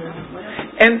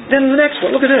 And then the next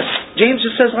one, look at this. James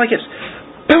just says like this.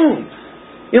 Boom!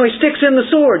 He sticks in the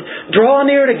sword. Draw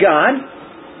near to God,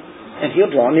 and He'll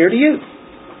draw near to you.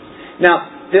 Now,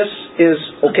 this is,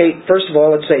 okay, first of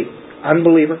all, let's say,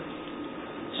 unbeliever.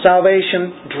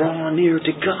 Salvation, draw near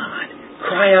to God.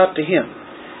 Cry out to Him.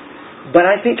 But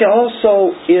I think it also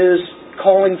is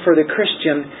calling for the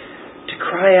Christian to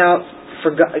cry out for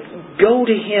God. Go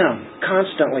to Him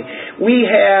constantly. We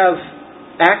have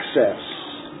access.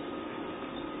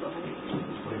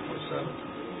 24/7.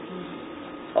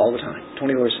 All the time.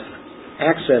 24/7.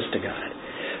 Access to God.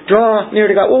 Draw near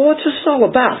to God. Well, what's this all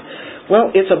about?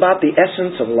 Well, it's about the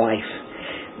essence of life.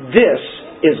 This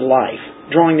is life.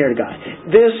 Drawing near to God.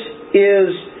 This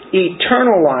is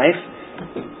eternal life.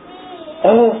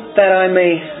 Oh, that I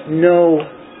may know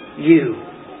you.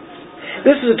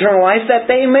 This is eternal life, that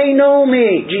they may know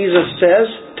me, Jesus says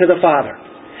to the Father.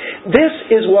 This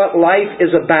is what life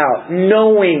is about,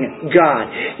 knowing God.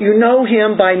 You know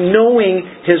Him by knowing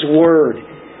His Word.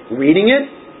 Reading it,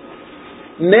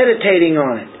 meditating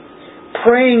on it,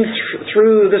 praying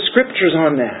through the Scriptures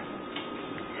on that,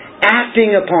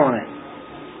 acting upon it.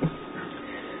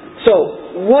 So,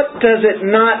 what does it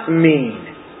not mean?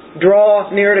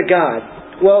 Draw near to God.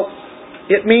 Well,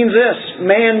 it means this.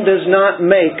 Man does not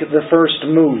make the first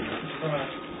move.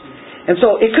 And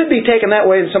so it could be taken that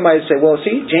way, and somebody would say, well,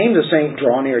 see, James is saying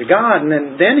draw near to God, and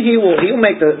then he'll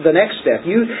make the next step.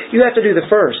 You have to do the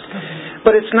first.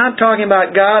 But it's not talking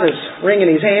about God is wringing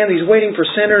His hand. He's waiting for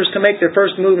sinners to make their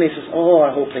first move, and He says, oh,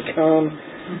 I hope they come.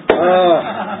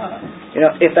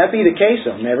 If that be the case,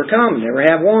 they'll never come, never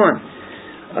have one.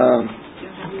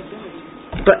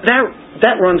 But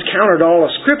that runs counter to all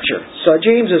of Scripture. So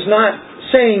James is not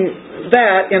saying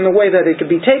that in the way that it could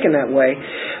be taken that way.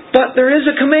 But there is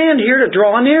a command here to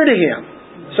draw near to Him.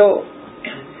 So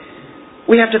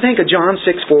we have to think of John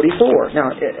 6:44.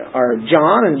 Now, are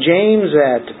John and James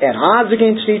at odds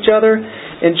against each other?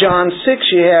 In John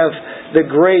 6 you have the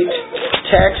great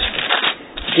text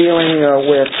dealing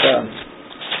with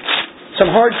some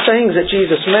hard sayings that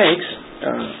Jesus makes.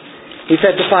 He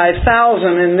fed the 5,000,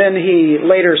 and then He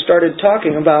later started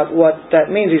talking about what that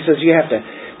means. He says, you have to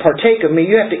partake of me.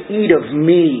 You have to eat of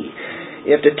me.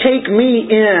 You have to take me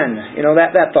in.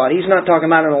 That thought. He's not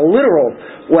talking about in a literal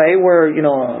way where,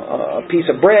 a piece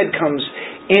of bread comes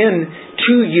in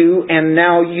to you and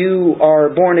now you are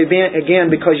born again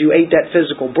because you ate that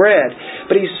physical bread.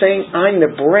 But He's saying, I'm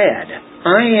the bread.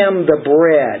 I am the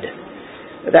bread.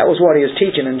 That was what He was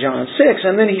teaching in John 6.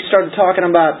 And then He started talking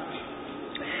about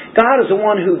God is the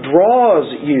one who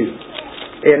draws you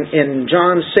in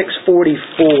John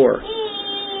 6:44.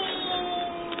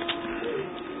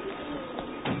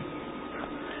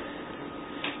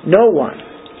 No one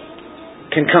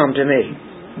can come to me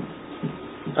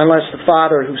unless the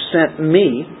Father who sent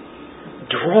me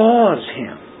draws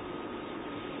him,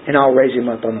 and I'll raise him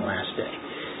up on the last day.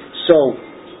 So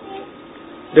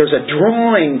there's a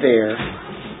drawing there,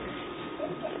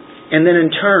 And then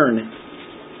in turn,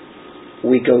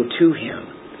 we go to Him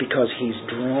because He's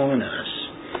drawn us.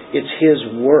 It's His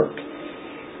work.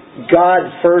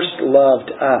 God first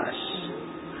loved us,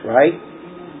 right?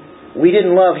 We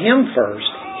didn't love Him first.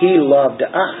 He loved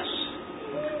us.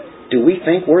 Do we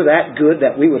think we're that good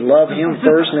that we would love Him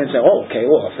first and then say, oh, okay,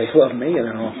 well, if they love me,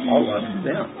 then I'll love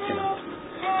them. You know.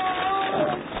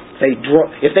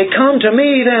 If they come to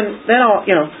me, then I'll,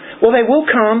 well, they will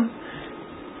come.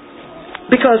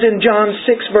 Because in John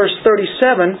 6, verse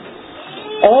 37,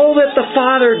 all that the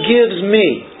Father gives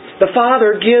me, the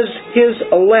Father gives His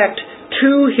elect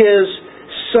to His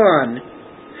Son,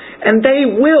 and they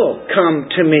will come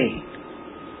to me.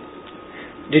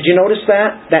 Did you notice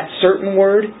that? That certain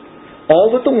word?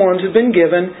 All that the ones who've been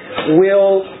given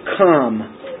will come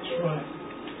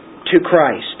to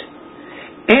Christ.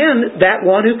 And that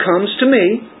one who comes to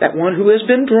me, that one who has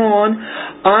been drawn,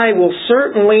 I will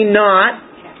certainly not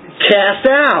cast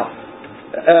out.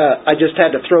 I just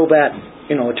had to throw that,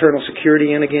 eternal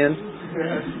security in again.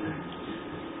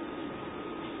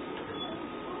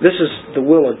 This is the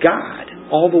will of God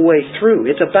all the way through.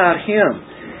 It's about Him.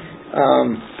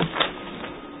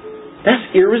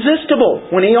 That's irresistible.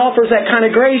 When He offers that kind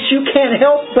of grace, you can't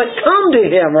help but come to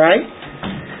Him, right?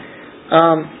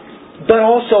 But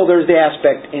also there's the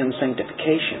aspect in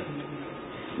sanctification.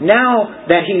 Now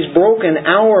that He's broken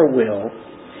our will,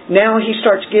 now He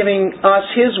starts giving us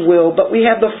His will, but we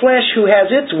have the flesh who has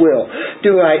its will.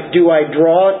 Do I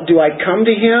come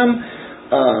to Him?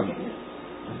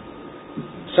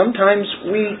 Sometimes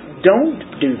we don't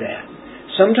do that.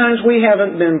 Sometimes we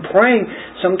haven't been praying.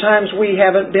 Sometimes we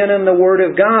haven't been in the Word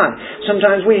of God.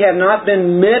 Sometimes we have not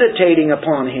been meditating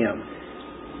upon Him.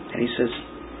 And He says,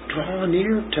 draw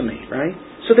near to me, right?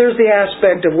 So there's the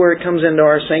aspect of where it comes into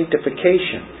our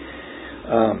sanctification.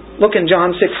 Look in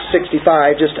John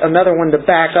 6:65, just another one to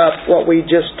back up what we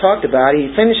just talked about. He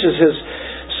finishes his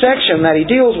section that he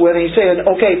deals with, and he said,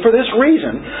 okay, for this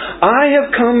reason, I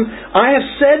have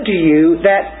said to you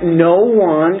that no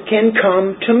one can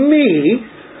come to me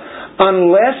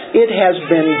unless it has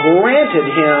been granted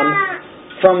him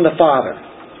from the Father.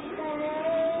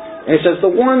 And it says the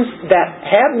ones that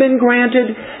have been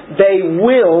granted, they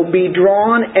will be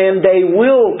drawn and they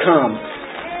will come.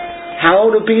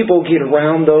 How do people get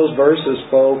around those verses,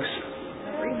 folks?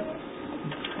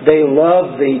 They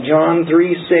love the John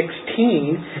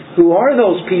 3:16. Who are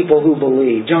those people who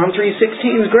believe? John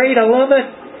 3:16 is great, I love it.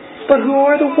 But who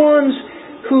are the ones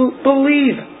who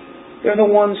believe? They're the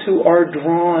ones who are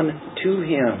drawn to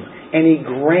Him. And He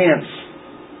grants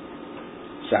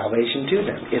salvation to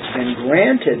them. It's been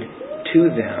granted to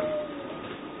them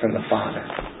from the Father.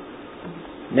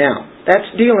 Now,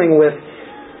 that's dealing with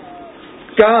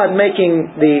God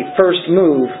making the first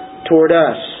move toward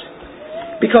us.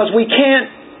 Because we can't,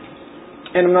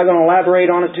 and I'm not going to elaborate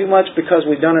on it too much because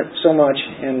we've done it so much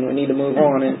and we need to move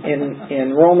on.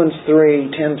 In Romans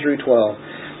 3:10 through 12,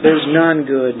 there's none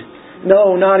good.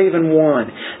 No, not even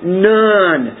one.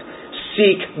 None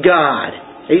seek God.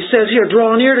 He says here,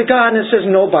 draw near to God, and it says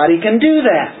nobody can do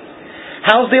that.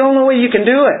 How's the only way you can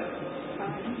do it?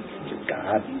 Through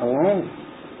God alone.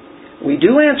 We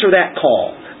do answer that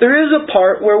call. There is a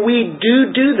part where we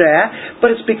do that,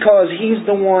 but it's because He's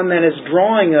the one that is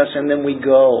drawing us and then we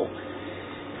go.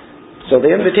 So the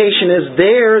invitation is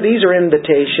there. These are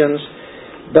invitations.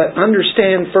 But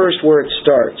understand first where it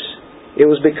starts. It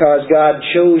was because God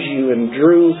chose you and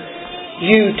drew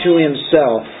you to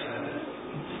Himself.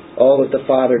 All that the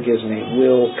Father gives me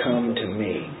will come to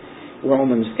me.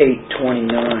 Romans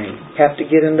 8:29. Have to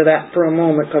get into that for a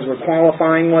moment because we're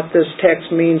qualifying what this text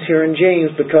means here in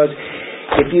James, because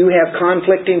if you have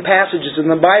conflicting passages in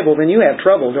the Bible, then you have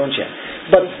trouble, don't you?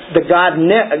 But God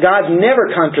never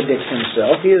contradicts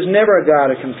Himself. He is never a God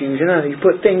of confusion. You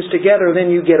put things together, then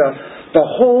you get the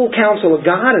whole counsel of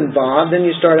God involved, then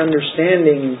you start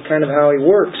understanding kind of how He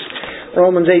works.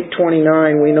 Romans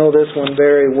 8:29, we know this one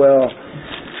very well.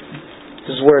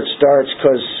 This is where it starts,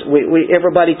 because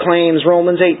everybody claims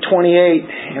Romans 8:28,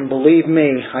 and believe me,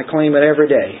 I claim it every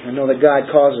day. I know that God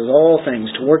causes all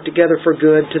things to work together for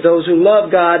good to those who love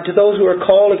God, to those who are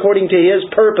called according to His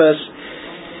purpose,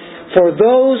 for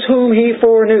those whom He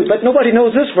foreknew. But nobody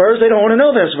knows this verse. They don't want to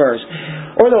know this verse.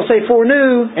 Or they'll say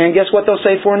foreknew, and guess what they'll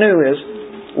say foreknew is?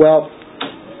 Well,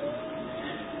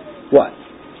 what?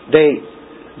 He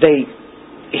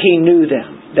knew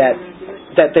them,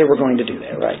 that they were going to do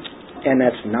that, right? And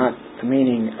that's not the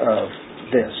meaning of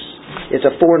this. It's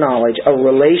a foreknowledge, a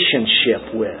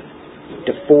relationship with.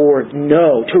 To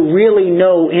foreknow, to really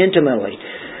know intimately.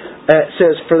 It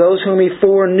says, for those whom He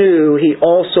foreknew, He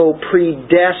also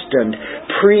predestined,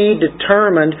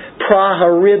 predetermined,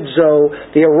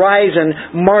 praharizo, the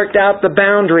horizon, marked out the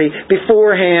boundary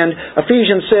beforehand.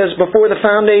 Ephesians says, before the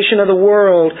foundation of the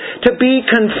world, to be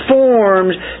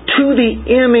conformed to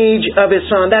the image of His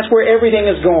Son. That's where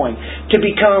everything is going, to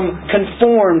become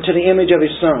conformed to the image of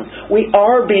His Son. We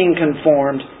are being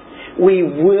conformed. We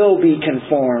will be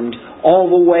conformed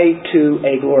all the way to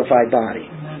a glorified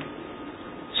body.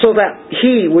 So that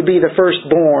He would be the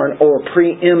firstborn or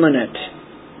preeminent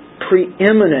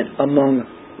among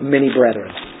many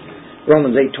brethren.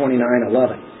 Romans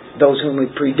 8:29-11. Those whom He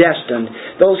predestined,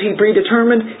 those He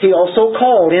predetermined, He also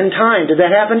called in time. Did that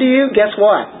happen to you? Guess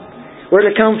what? Where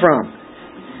did it come from?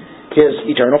 His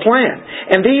eternal plan.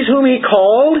 And these whom He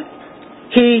called,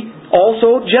 He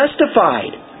also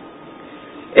justified.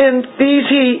 And these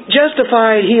He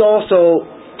justified, He also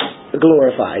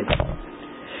glorified.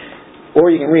 Or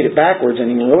you can read it backwards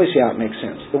and you can really see how it makes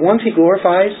sense. The ones He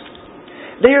glorifies,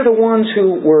 they are the ones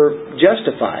who were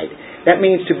justified. That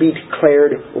means to be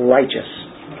declared righteous.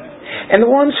 And the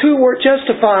ones who were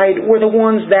justified were the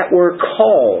ones that were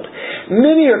called.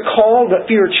 Many are called,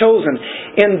 but few are chosen.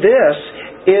 In this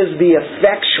is the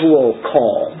effectual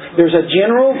call. There's a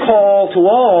general call to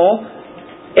all,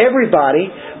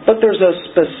 everybody, but there's a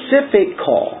specific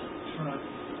call.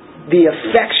 The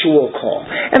effectual call.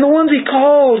 And the ones He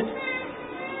called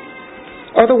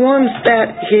are the ones that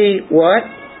He, what?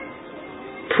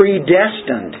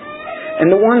 Predestined. And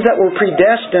the ones that were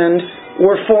predestined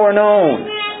were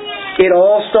foreknown. It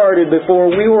all started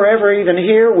before we were ever even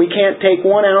here. We can't take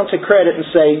 1 ounce of credit and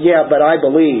say, yeah, but I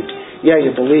believed. Yeah,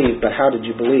 you believed, but how did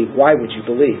you believe? Why would you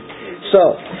believe?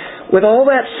 So, with all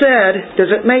that said,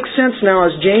 does it make sense now,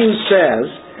 as James says,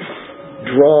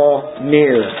 draw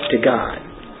near to God?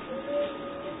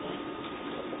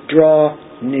 Draw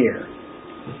near.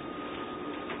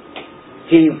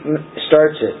 He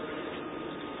starts it,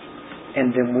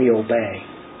 and then we obey.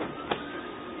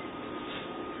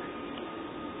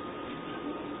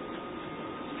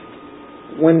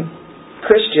 When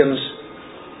Christians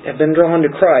have been drawn to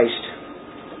Christ,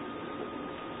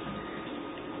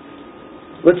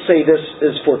 let's say this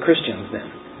is for Christians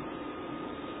then.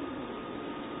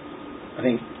 I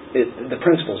think the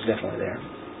principle is definitely there.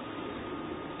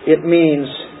 It means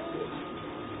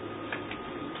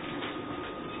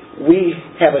we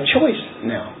have a choice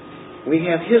now. We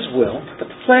have His will, but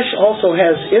the flesh also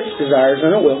has its desires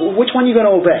and a will. Which one are you going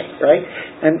to obey, right?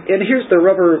 And here's the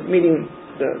rubber meeting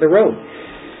the road.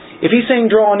 If He's saying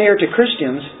draw near to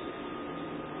Christians,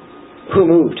 who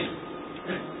moved?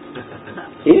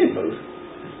 He didn't move.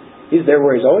 He's there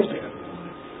where He's always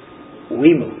been.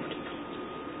 We moved.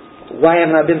 Why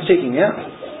haven't I been seeking out?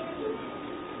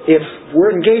 If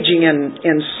we're engaging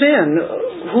in sin,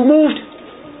 who moved?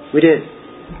 We did.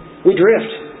 We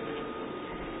drift.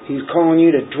 He's calling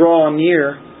you to draw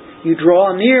near. You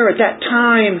draw near at that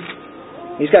time.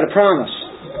 He's got a promise.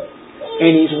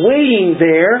 And He's waiting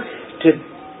there to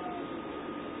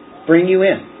bring you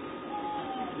in.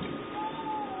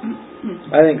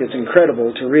 I think it's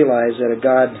incredible to realize that a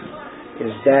God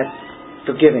is that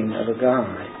forgiving of a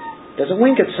God. Doesn't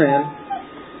wink at sin.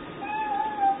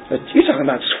 But you're talking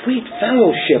about sweet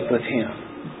fellowship with Him.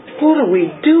 What are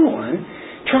we doing?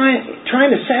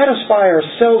 Trying to satisfy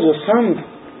ourselves with some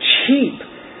cheap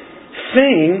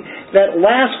thing that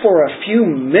lasts for a few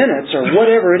minutes or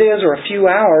whatever it is, or a few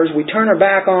hours. We turn our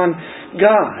back on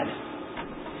God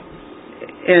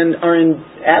and are in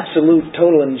absolute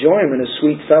total enjoyment of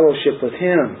sweet fellowship with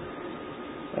Him.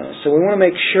 So we want to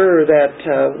make sure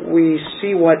that we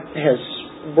see what has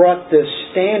brought this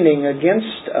standing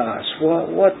against us.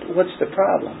 What's the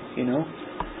problem? We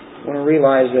want to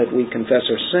realize that we confess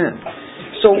our sin.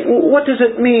 So what does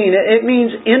it mean? It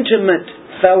means intimate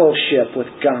fellowship with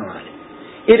God.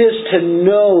 It is to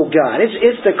know God.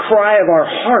 It's the cry of our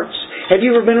hearts. Have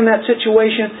you ever been in that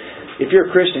situation? If you're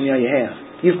a Christian, yeah, you have.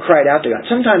 You've cried out to God.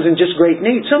 Sometimes in just great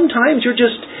need. Sometimes you're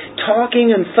just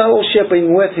talking and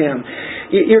fellowshipping with Him.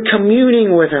 You're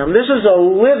communing with Him. This is a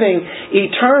living,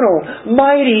 eternal,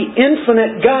 mighty,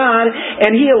 infinite God,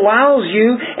 and He allows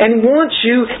you and wants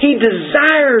you. He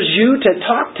desires you to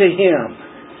talk to Him.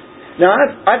 Now,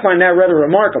 I find that rather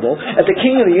remarkable. That the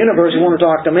King of the universe would want to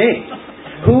talk to me.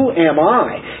 Who am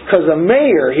I? Because the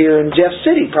mayor here in Jeff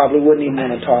City probably wouldn't even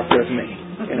want to talk with me.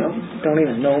 Don't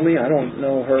even know me. I don't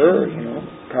know her.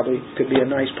 Probably could be a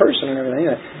nice person and everything.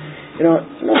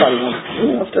 Nobody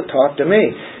wants to talk to me.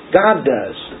 God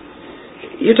does.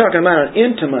 You're talking about an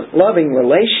intimate, loving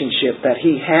relationship that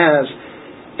He has,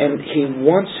 and He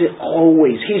wants it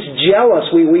always. He's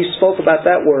jealous. We spoke about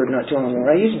that word not too long ago,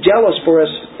 right? He's jealous for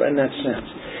us in that sense.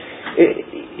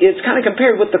 it's kind of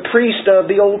compared with the priest of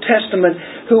the Old Testament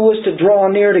who was to draw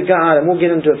near to God. And we'll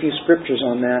get into a few scriptures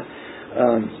on that.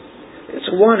 It's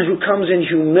one who comes in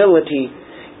humility,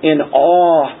 in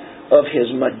awe of His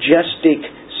majestic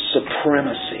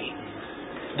supremacy.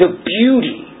 The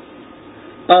beauty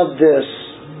of this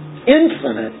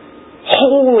infinite,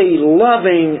 holy,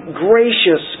 loving,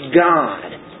 gracious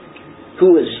God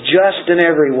who is just in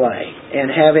every way and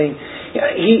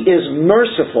He is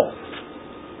merciful.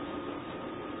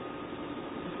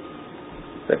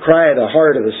 The cry of the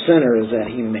heart of the sinner is that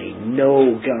he may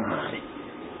know God.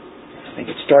 I think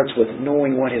it starts with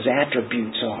knowing what His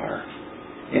attributes are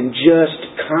and just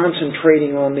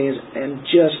concentrating on these and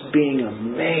just being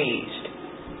amazed.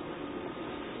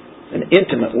 An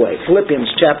intimate way. Philippians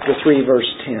chapter 3,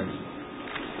 verse 10.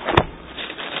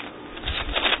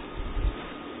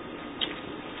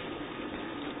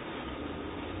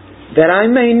 That I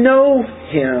may know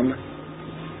Him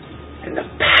and the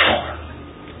power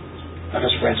of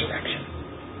His resurrection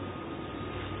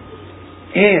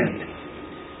and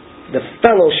the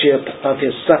fellowship of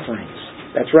His sufferings.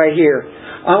 That's right here.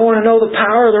 I want to know the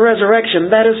power of the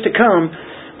resurrection. That is to come.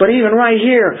 But even right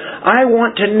here, I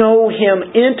want to know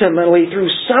Him intimately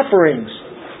through sufferings,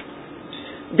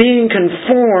 being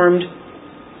conformed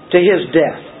to His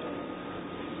death.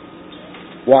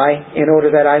 Why? In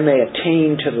order that I may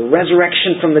attain to the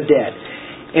resurrection from the dead.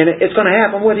 And it's going to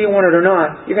happen whether you want it or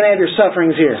not. You're going to have your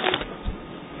sufferings here.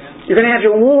 You're going to have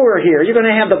your war here. You're going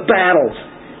to have the battles.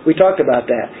 We talked about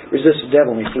that. Resist the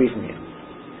devil and he flee from you.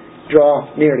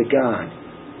 Draw near to God.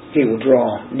 He will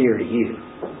draw near to you.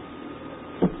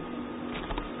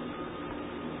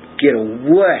 Get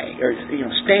away. Or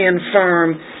stand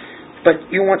firm. But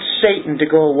you want Satan to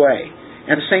go away.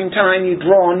 At the same time, you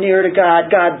draw near to God,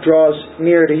 God draws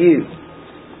near to you.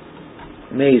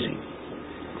 Amazing.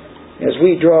 As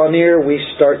we draw near, we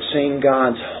start seeing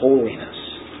God's holiness.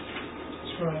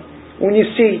 That's right. When you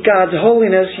see God's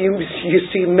holiness, you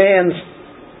see man's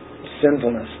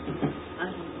sinfulness.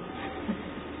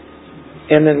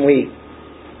 And then we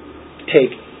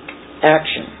take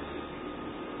action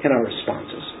in our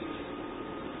responses.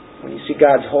 When you see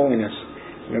God's holiness,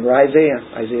 remember Isaiah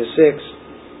 6.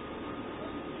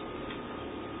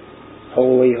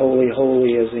 Holy, holy,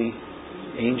 holy as the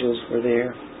angels were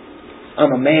there.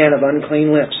 I'm a man of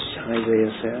unclean lips,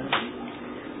 Isaiah says.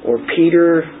 Or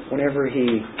Peter, whenever he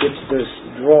gets this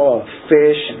draw of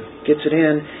fish and gets it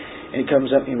in, and he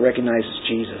comes up and he recognizes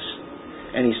Jesus.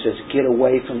 And he says, get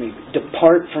away from me.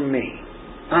 Depart from me.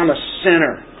 I'm a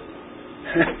sinner.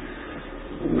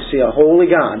 We see a holy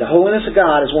God. The holiness of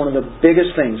God is one of the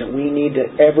biggest things that we need to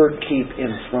ever keep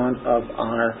in front of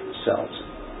ourselves.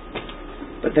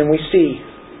 But then we see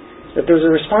that there's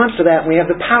a response to that, and we have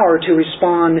the power to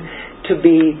respond to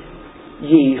be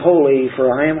ye holy, for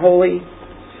I am holy.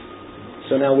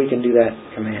 So now we can do that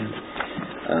command.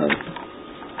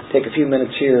 Take a few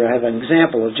minutes here. I have an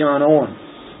example of John Owen,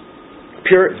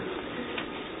 Puritan.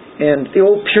 And the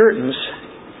old Puritans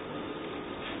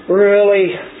were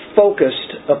really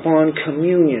focused upon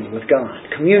communion with God.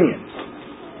 Communion.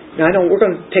 Now we're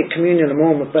going to take communion in a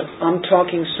moment, but I'm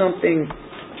talking something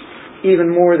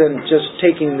even more than just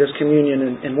taking this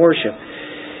communion in worship.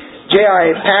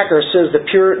 J.I. Packer says the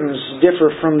Puritans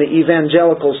differ from the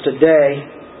evangelicals today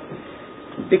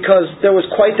because there was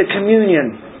quite the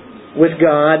communion with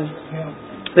God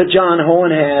that John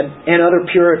Owen had and other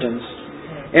Puritans.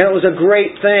 And it was a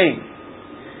great thing.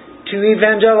 To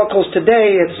evangelicals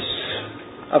today, it's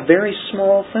a very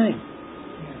small thing.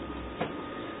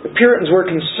 The Puritans were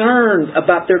concerned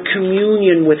about their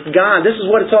communion with God. This is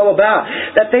what it's all about.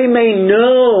 That they may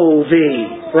know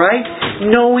Thee, right?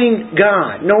 Knowing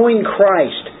God, knowing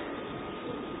Christ.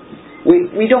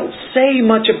 We don't say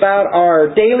much about our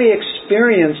daily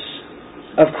experience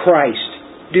of Christ,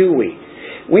 do we?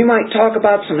 We might talk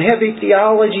about some heavy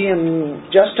theology and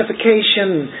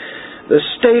justification, the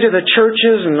state of the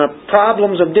churches and the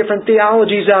problems of different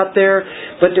theologies out there,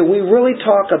 but do we really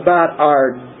talk about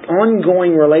our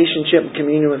ongoing relationship and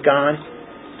communion with God?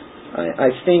 I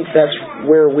think that's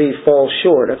where we fall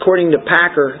short. According to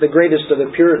Packer, the greatest of the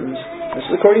Puritans, this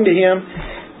is according to him,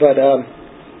 but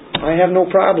I have no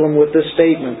problem with this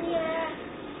statement.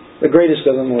 The greatest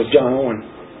of them was John Owen.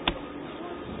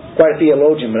 Quite a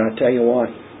theologian, but I tell you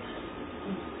what,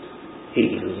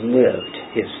 he lived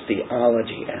his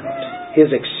theology out.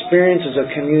 His experiences of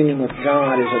communion with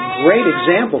God is a great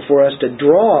example for us to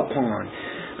draw upon.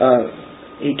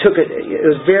 He took it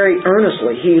was very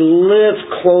earnestly. He lived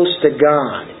close to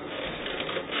God.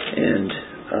 And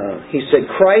he said,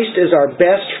 Christ is our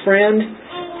best friend,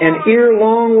 and ere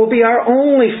long will be our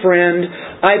only friend.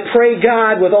 I pray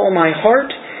God with all my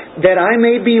heart that I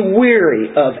may be weary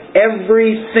of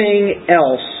everything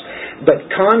else but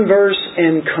converse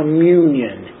and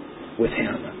communion with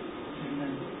Him.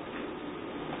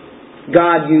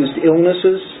 God used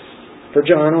illnesses for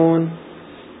John Owen,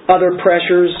 other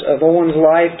pressures of Owen's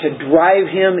life to drive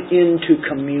him into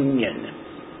communion.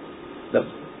 The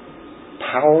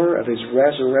power of His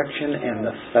resurrection and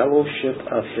the fellowship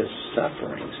of His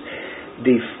sufferings.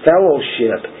 The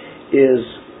fellowship is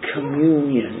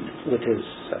communion with His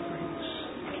sufferings.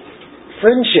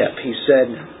 Friendship, he said,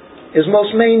 is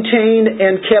most maintained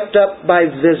and kept up by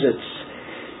visits.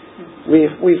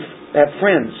 We've have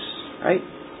friends, right?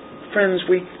 Friends,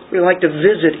 we like to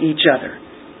visit each other.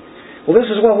 Well, this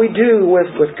is what we do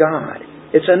with God.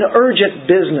 It's an urgent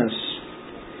business.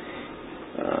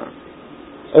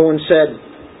 Owen said,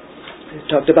 he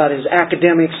talked about his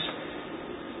academics,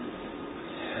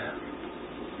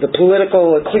 the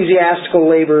political, ecclesiastical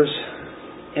labors,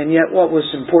 and yet what was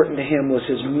important to him was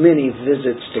his many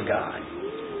visits to God.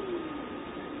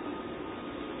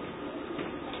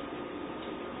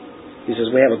 He says,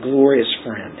 we have a glorious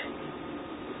friend.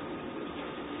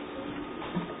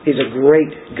 He's a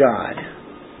great God.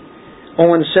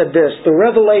 Owen said this, the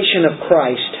revelation of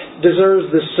Christ deserves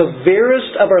the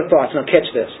severest of our thoughts. Now catch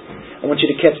this. I want you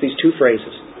to catch these two phrases.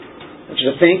 I want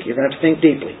you to think. You're going to have to think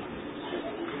deeply.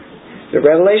 The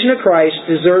revelation of Christ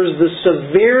deserves the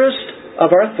severest of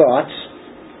our thoughts,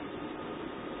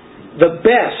 the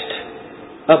best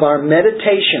of our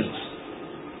meditations,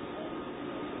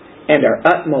 and our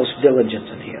utmost diligence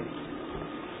in Him.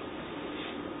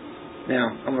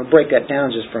 Now, I'm going to break that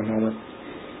down just for a moment.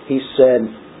 He said,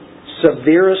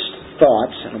 severest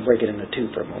thoughts, and I'll break it into two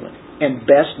for a moment, and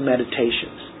best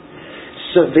meditations.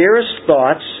 Severest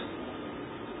thoughts,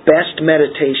 best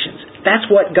meditations. That's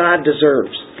what God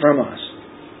deserves from us.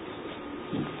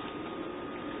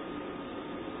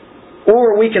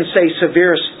 Or we can say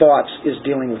severest thoughts is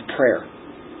dealing with prayer.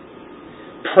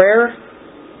 Prayer,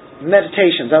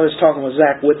 meditations. I was talking with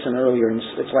Zach Whitson earlier, and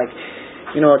it's like,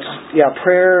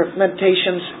 prayer,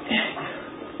 meditations.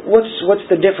 What's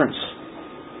the difference?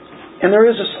 And there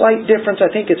is a slight difference. I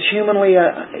think it's humanly,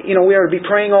 we are to be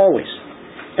praying always.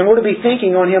 And we're to be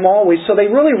thinking on Him always. So they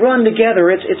really run together.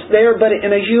 It's there, but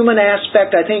in a human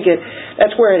aspect, I think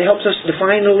that's where it helps us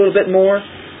define it a little bit more.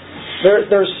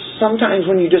 There's sometimes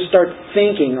when you just start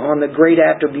thinking on the great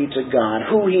attributes of God,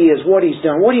 who He is, what He's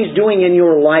done, what He's doing in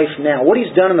your life now, what He's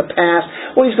done in the past,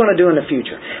 what He's going to do in the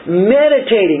future.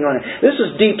 Meditating on it. This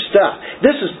is deep stuff.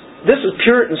 This is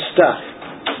Puritan stuff.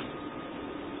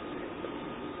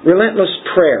 Relentless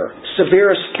prayer.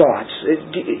 Severest thoughts.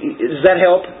 Does that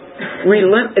help?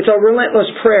 It's a relentless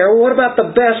prayer. What about the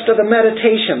best of the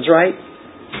meditations, right?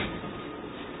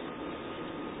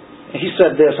 He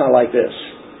said this, I like this.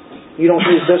 You don't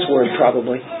use this word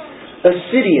probably.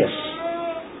 Assiduous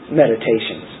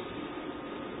meditations.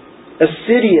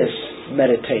 Assiduous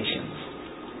meditations.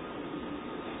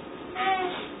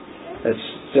 That's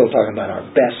still talking about our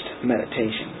best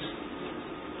meditations.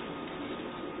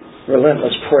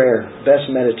 Relentless prayer, best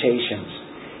meditations.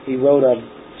 He wrote a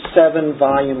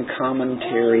 7-volume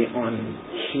commentary on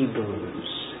Hebrews.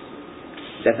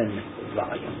 7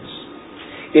 volumes.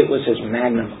 It was his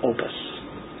magnum opus.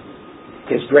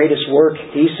 His greatest work,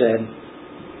 he said,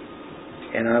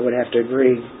 and I would have to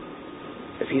agree.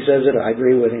 If he says it, I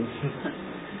agree with him.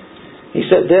 He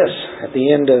said this at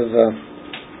the end of,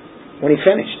 when he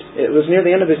finished. It was near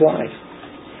the end of his life.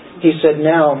 He said,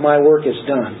 now my work is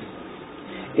done.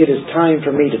 It is time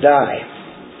for me to die.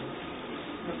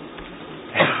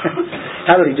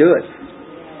 How did he do it?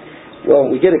 Well,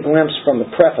 we get a glimpse from the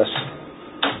preface.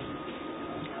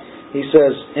 He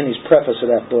says in his preface of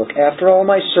that book, after all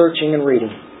my searching and reading,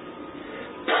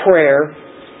 prayer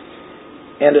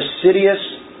and assiduous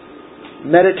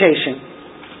meditation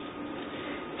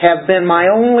have been my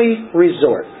only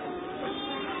resort,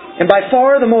 and by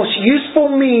far the most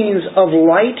useful means of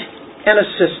light and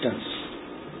assistance.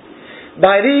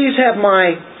 By these have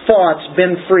my thoughts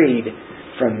been freed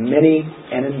from many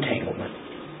an entanglement.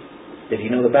 Did he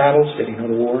know the battles? Did he know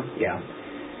the war? Yeah.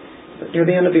 But near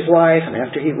the end of his life, and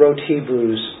after he wrote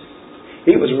Hebrews,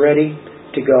 he was ready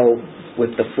to go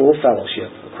with the full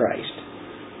fellowship of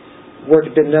Christ. Work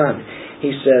had been done.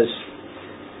 He says,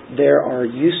 there are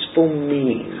useful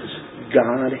means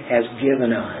God has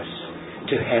given us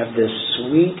to have this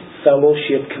sweet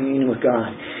fellowship communion with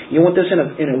God. You want this in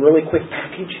a really quick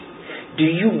package? Do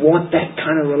you want that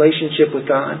kind of relationship with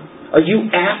God? Are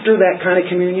you after that kind of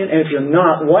communion? And if you're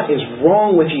not, what is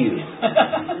wrong with you?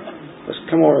 Let's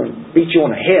come over and beat you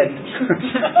on the head.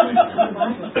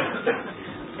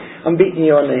 I'm beating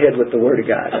you on the head with the Word of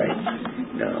God, right?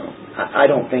 No. I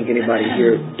don't think anybody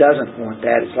here doesn't want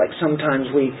that. It's like sometimes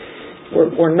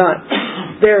we're not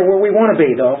there where we want to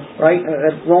be, though, right?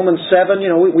 Romans 7,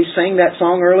 we sang that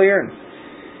song earlier.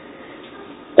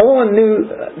 Owen knew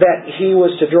that he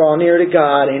was to draw near to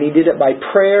God, and he did it by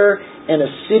prayer and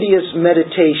assiduous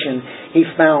meditation. He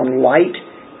found light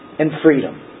and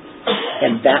freedom.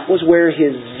 And that was where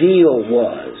his zeal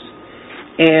was.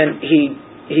 And he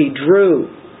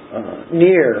drew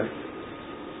near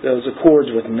those accords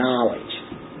with knowledge.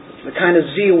 The kind of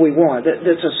zeal we want.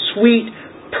 That's a sweet,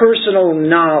 personal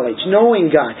knowledge. Knowing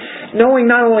God. Knowing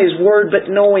not only His Word, but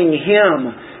knowing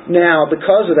Him now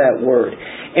because of that Word.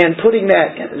 And putting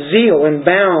that zeal in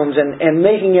bounds and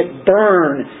making it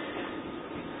burn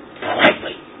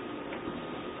brightly.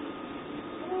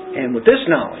 And with this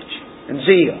knowledge and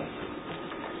zeal,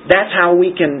 that's how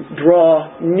we can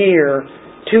draw near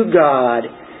to God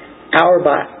hour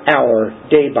by hour,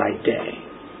 day by day.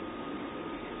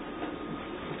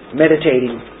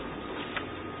 Meditating,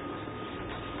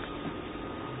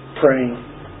 praying,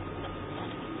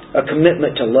 a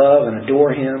commitment to love and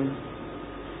adore Him.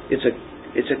 It's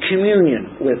a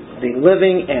communion with the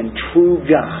living and true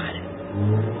God.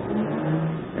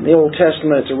 In the Old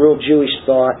Testament, it's a real Jewish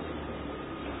thought.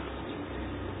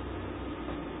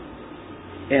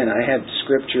 And I had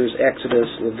scriptures, Exodus,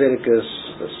 Leviticus,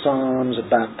 the Psalms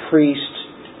about priests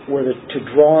were to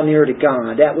draw near to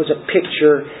God. That was a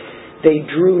picture. They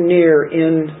drew near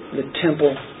in the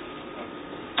temple.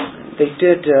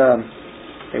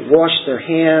 They washed their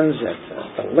hands at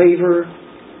the laver,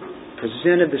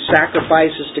 presented the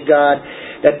sacrifices to God.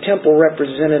 That temple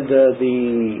represented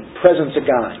the presence of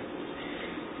God.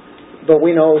 But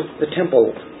we know the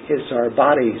temple is our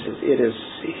bodies. It is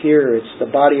here. It's the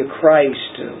body of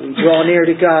Christ. We draw near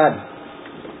to God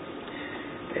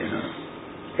in an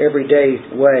everyday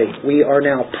way. We are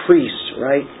now priests,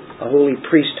 right? A holy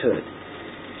priesthood.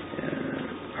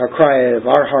 Our cry of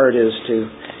our heart is to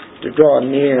draw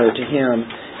near to Him.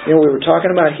 We were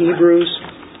talking about Hebrews,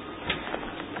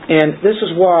 and this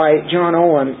is why John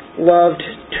Owen loved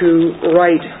to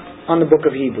write on the book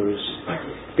of Hebrews.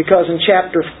 Because in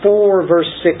chapter 4,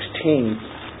 verse 16,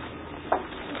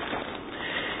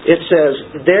 it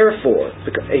says, therefore,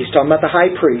 he's talking about the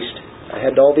high priest. I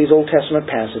had all these Old Testament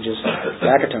passages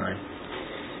back of time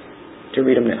to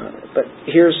read them now. But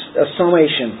here's a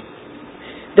summation.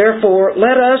 Therefore,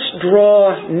 let us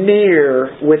draw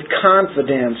near with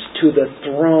confidence to the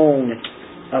throne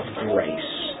of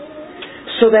grace,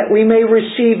 so that we may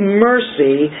receive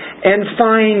mercy and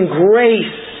find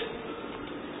grace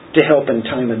to help in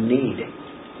time of need.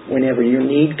 Whenever your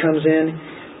need comes in,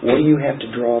 what do you have to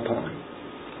draw upon?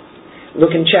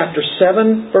 Look in chapter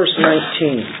 7, verse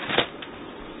 19.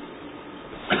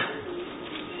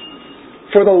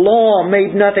 For the law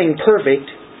made nothing perfect,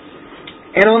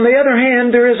 and on the other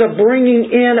hand, there is a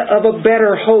bringing in of a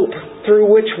better hope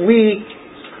through which we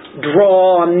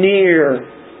draw near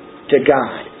to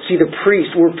God. See,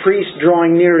 we're priests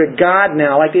drawing near to God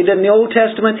now, like they did in the Old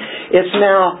Testament. It's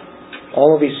now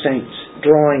all of these saints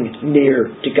drawing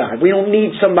near to God. We don't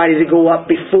need somebody to go up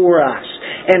before us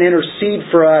and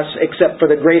intercede for us except for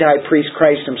the great high priest,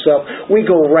 Christ Himself. We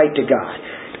go right to God.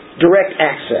 Direct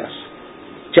access.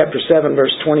 Chapter 7,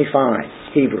 verse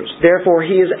 25, Hebrews. Therefore,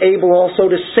 He is able also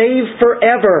to save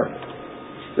forever.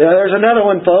 There's another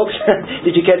one, folks.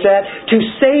 Did you catch that? To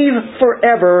save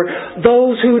forever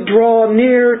those who draw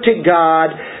near to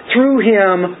God through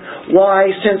Him.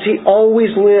 Why? Since He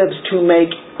always lives to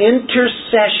make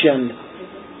intercession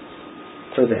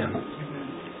for them.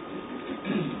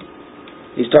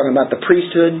 He's talking about the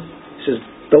priesthood. He says,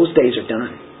 those days are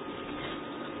done.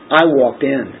 I walked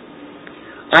in.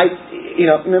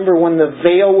 Remember when the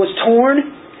veil was torn?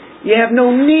 You have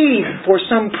no need for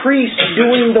some priest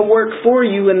doing the work for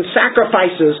you and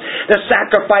sacrifices. The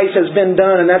sacrifice has been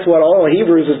done, and that's what all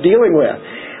Hebrews is dealing with.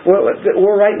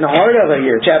 We're right in the heart of it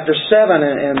here, chapter 7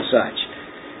 and such.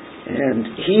 And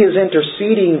He is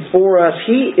interceding for us.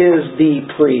 He is the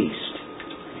priest.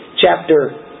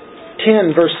 Chapter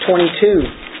 10, verse 22.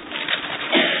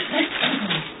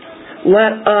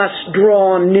 Let us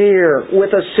draw near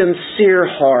with a sincere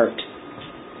heart,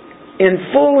 in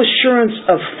full assurance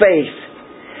of faith,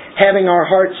 having our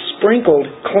hearts sprinkled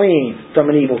clean from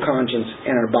an evil conscience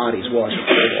and our bodies washed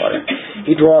with water.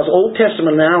 He draws Old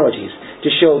Testament analogies to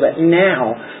show that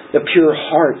now the pure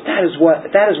heart, that is what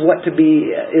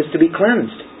is to be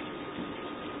cleansed.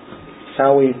 That's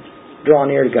how we draw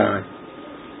near to God.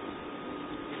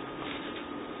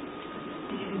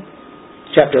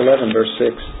 Chapter 11, verse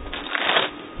 6.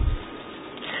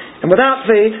 And without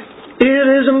faith, It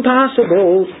is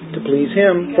impossible to please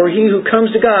Him, for he who comes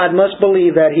to God must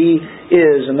believe that He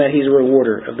is and that He's a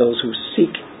rewarder of those who seek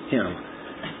Him.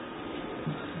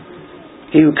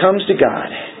 He who comes to God,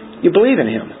 you believe in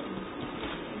Him.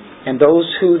 And those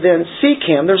who then seek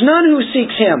Him, there's none who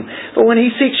seeks Him, but when He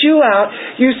seeks you out,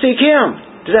 you seek Him.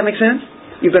 Does that make sense?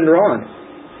 You've been drawn,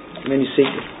 and then you seek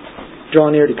it. Draw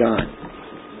near to God.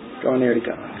 Draw near to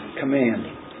God.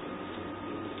 Command.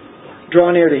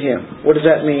 Draw near to Him. What does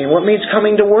that mean? What means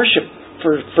coming to worship,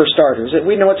 for starters?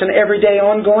 We know it's an everyday,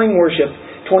 ongoing worship,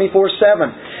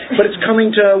 24/7. But it's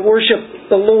coming to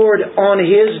worship the Lord on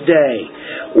His day.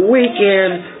 Week in,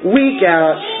 week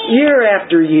out, year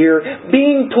after year,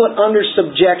 being put under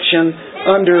subjection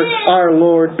under our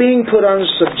Lord, being put under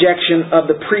subjection of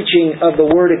the preaching of the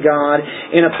Word of God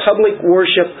in a public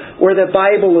worship where the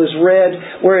Bible is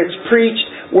read, where it's preached,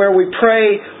 where we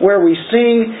pray, where we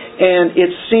sing, and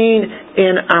it's seen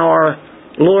in our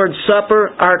Lord's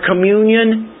Supper, our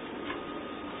communion.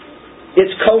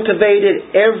 It's cultivated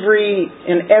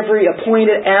in every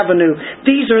appointed avenue.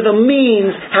 These are the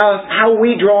means how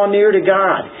we draw near to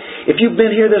God. If you've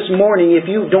been here this morning, if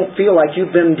you don't feel like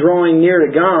you've been drawing near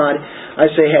to God, I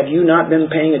say, have you not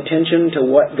been paying attention to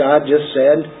what God just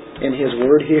said in His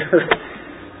Word here?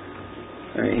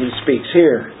 He speaks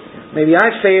here. Maybe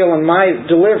I fail in my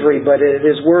delivery, but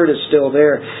His Word is still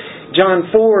there. John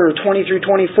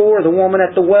 4:20-24, the woman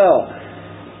at the well.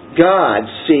 God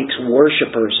seeks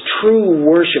worshipers, true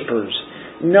worshipers,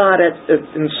 not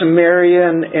in Samaria,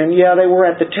 and they were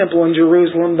at the temple in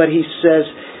Jerusalem, but He says,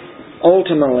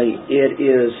 ultimately, it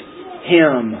is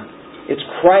Him. It's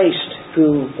Christ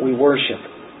who we worship.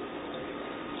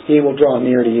 He will draw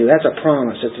near to you. That's a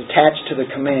promise. It's attached to the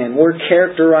command. We're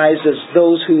characterized as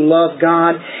those who love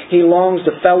God. He longs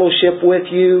to fellowship with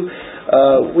you.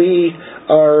 We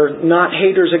are not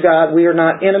haters of God. We are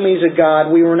not enemies of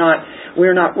God. We are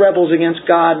not rebels against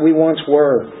God. We once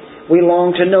were. We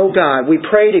long to know God. We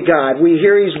pray to God. We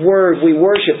hear His Word. We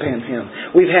worship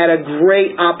Him. We've had a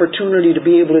great opportunity to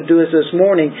be able to do this this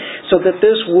morning so that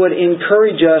this would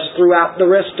encourage us throughout the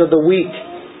rest of the week.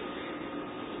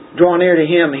 Draw near to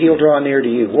Him, He'll draw near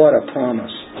to you. What a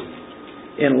promise.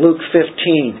 In Luke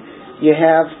 15, you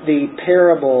have the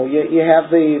parable. You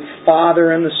have the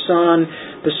father and the son.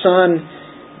 The son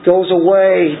goes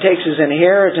away. He takes his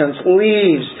inheritance,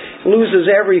 leaves, loses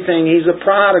everything. He's a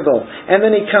prodigal. And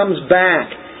then he comes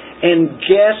back. And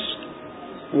guess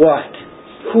what?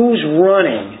 Who's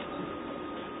running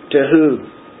to who?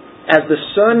 As the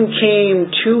son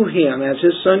came to him, as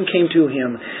his son came to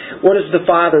him, what is the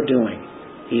father doing?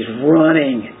 He's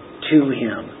running to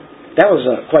him. That was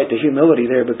quite the humility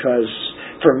there, because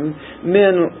for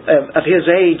men of his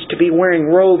age to be wearing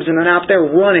robes and out there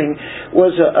running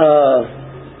was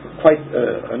quite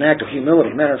an act of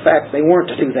humility. Matter of fact, they weren't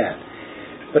to do that.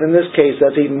 But in this case,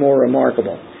 that's even more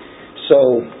remarkable.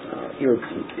 So, you're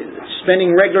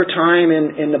spending regular time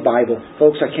in the Bible.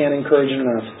 Folks, I can't encourage you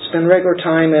enough. Spend regular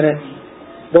time in it,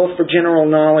 both for general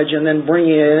knowledge and then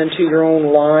bringing it into your own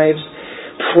lives.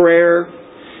 Prayer,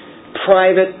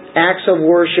 private acts of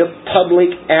worship,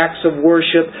 public acts of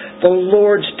worship, the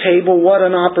Lord's table, what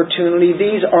an opportunity.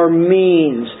 These are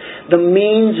means, the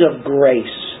means of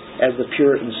grace, as the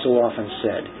Puritans so often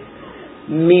said.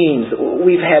 Means.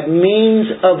 We've had means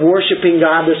of worshiping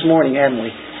God this morning, haven't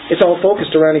we? It's all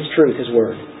focused around His truth, His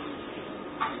Word.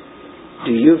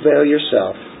 Do you avail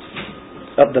yourself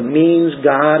of the means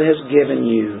God has given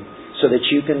you so that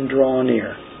you can draw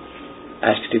near?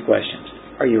 Ask 2 questions.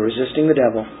 Are you resisting the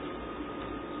devil?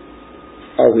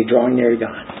 Are we drawing near to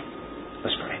God?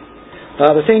 Let's pray.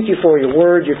 Father, thank You for Your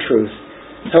Word, Your truth.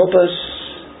 Help us,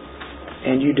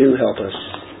 and You do help us.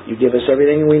 You give us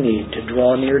everything we need to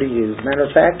draw near to You. Matter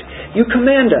of fact, You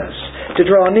command us to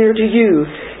draw near to You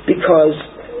because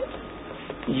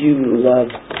You love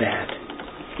that.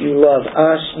 You love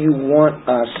us. You want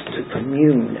us to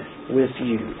commune with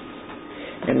You.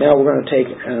 And now we're going to take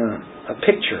a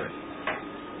picture.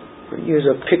 We're going to use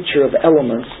a picture of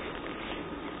elements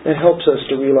that helps us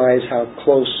to realize how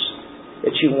close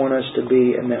that You want us to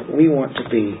be and that we want to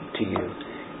be to You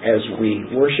as we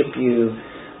worship You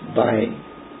by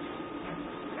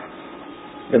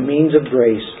the means of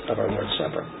grace of our Lord's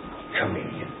Supper,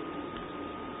 communion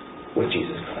with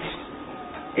Jesus Christ.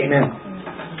 Amen.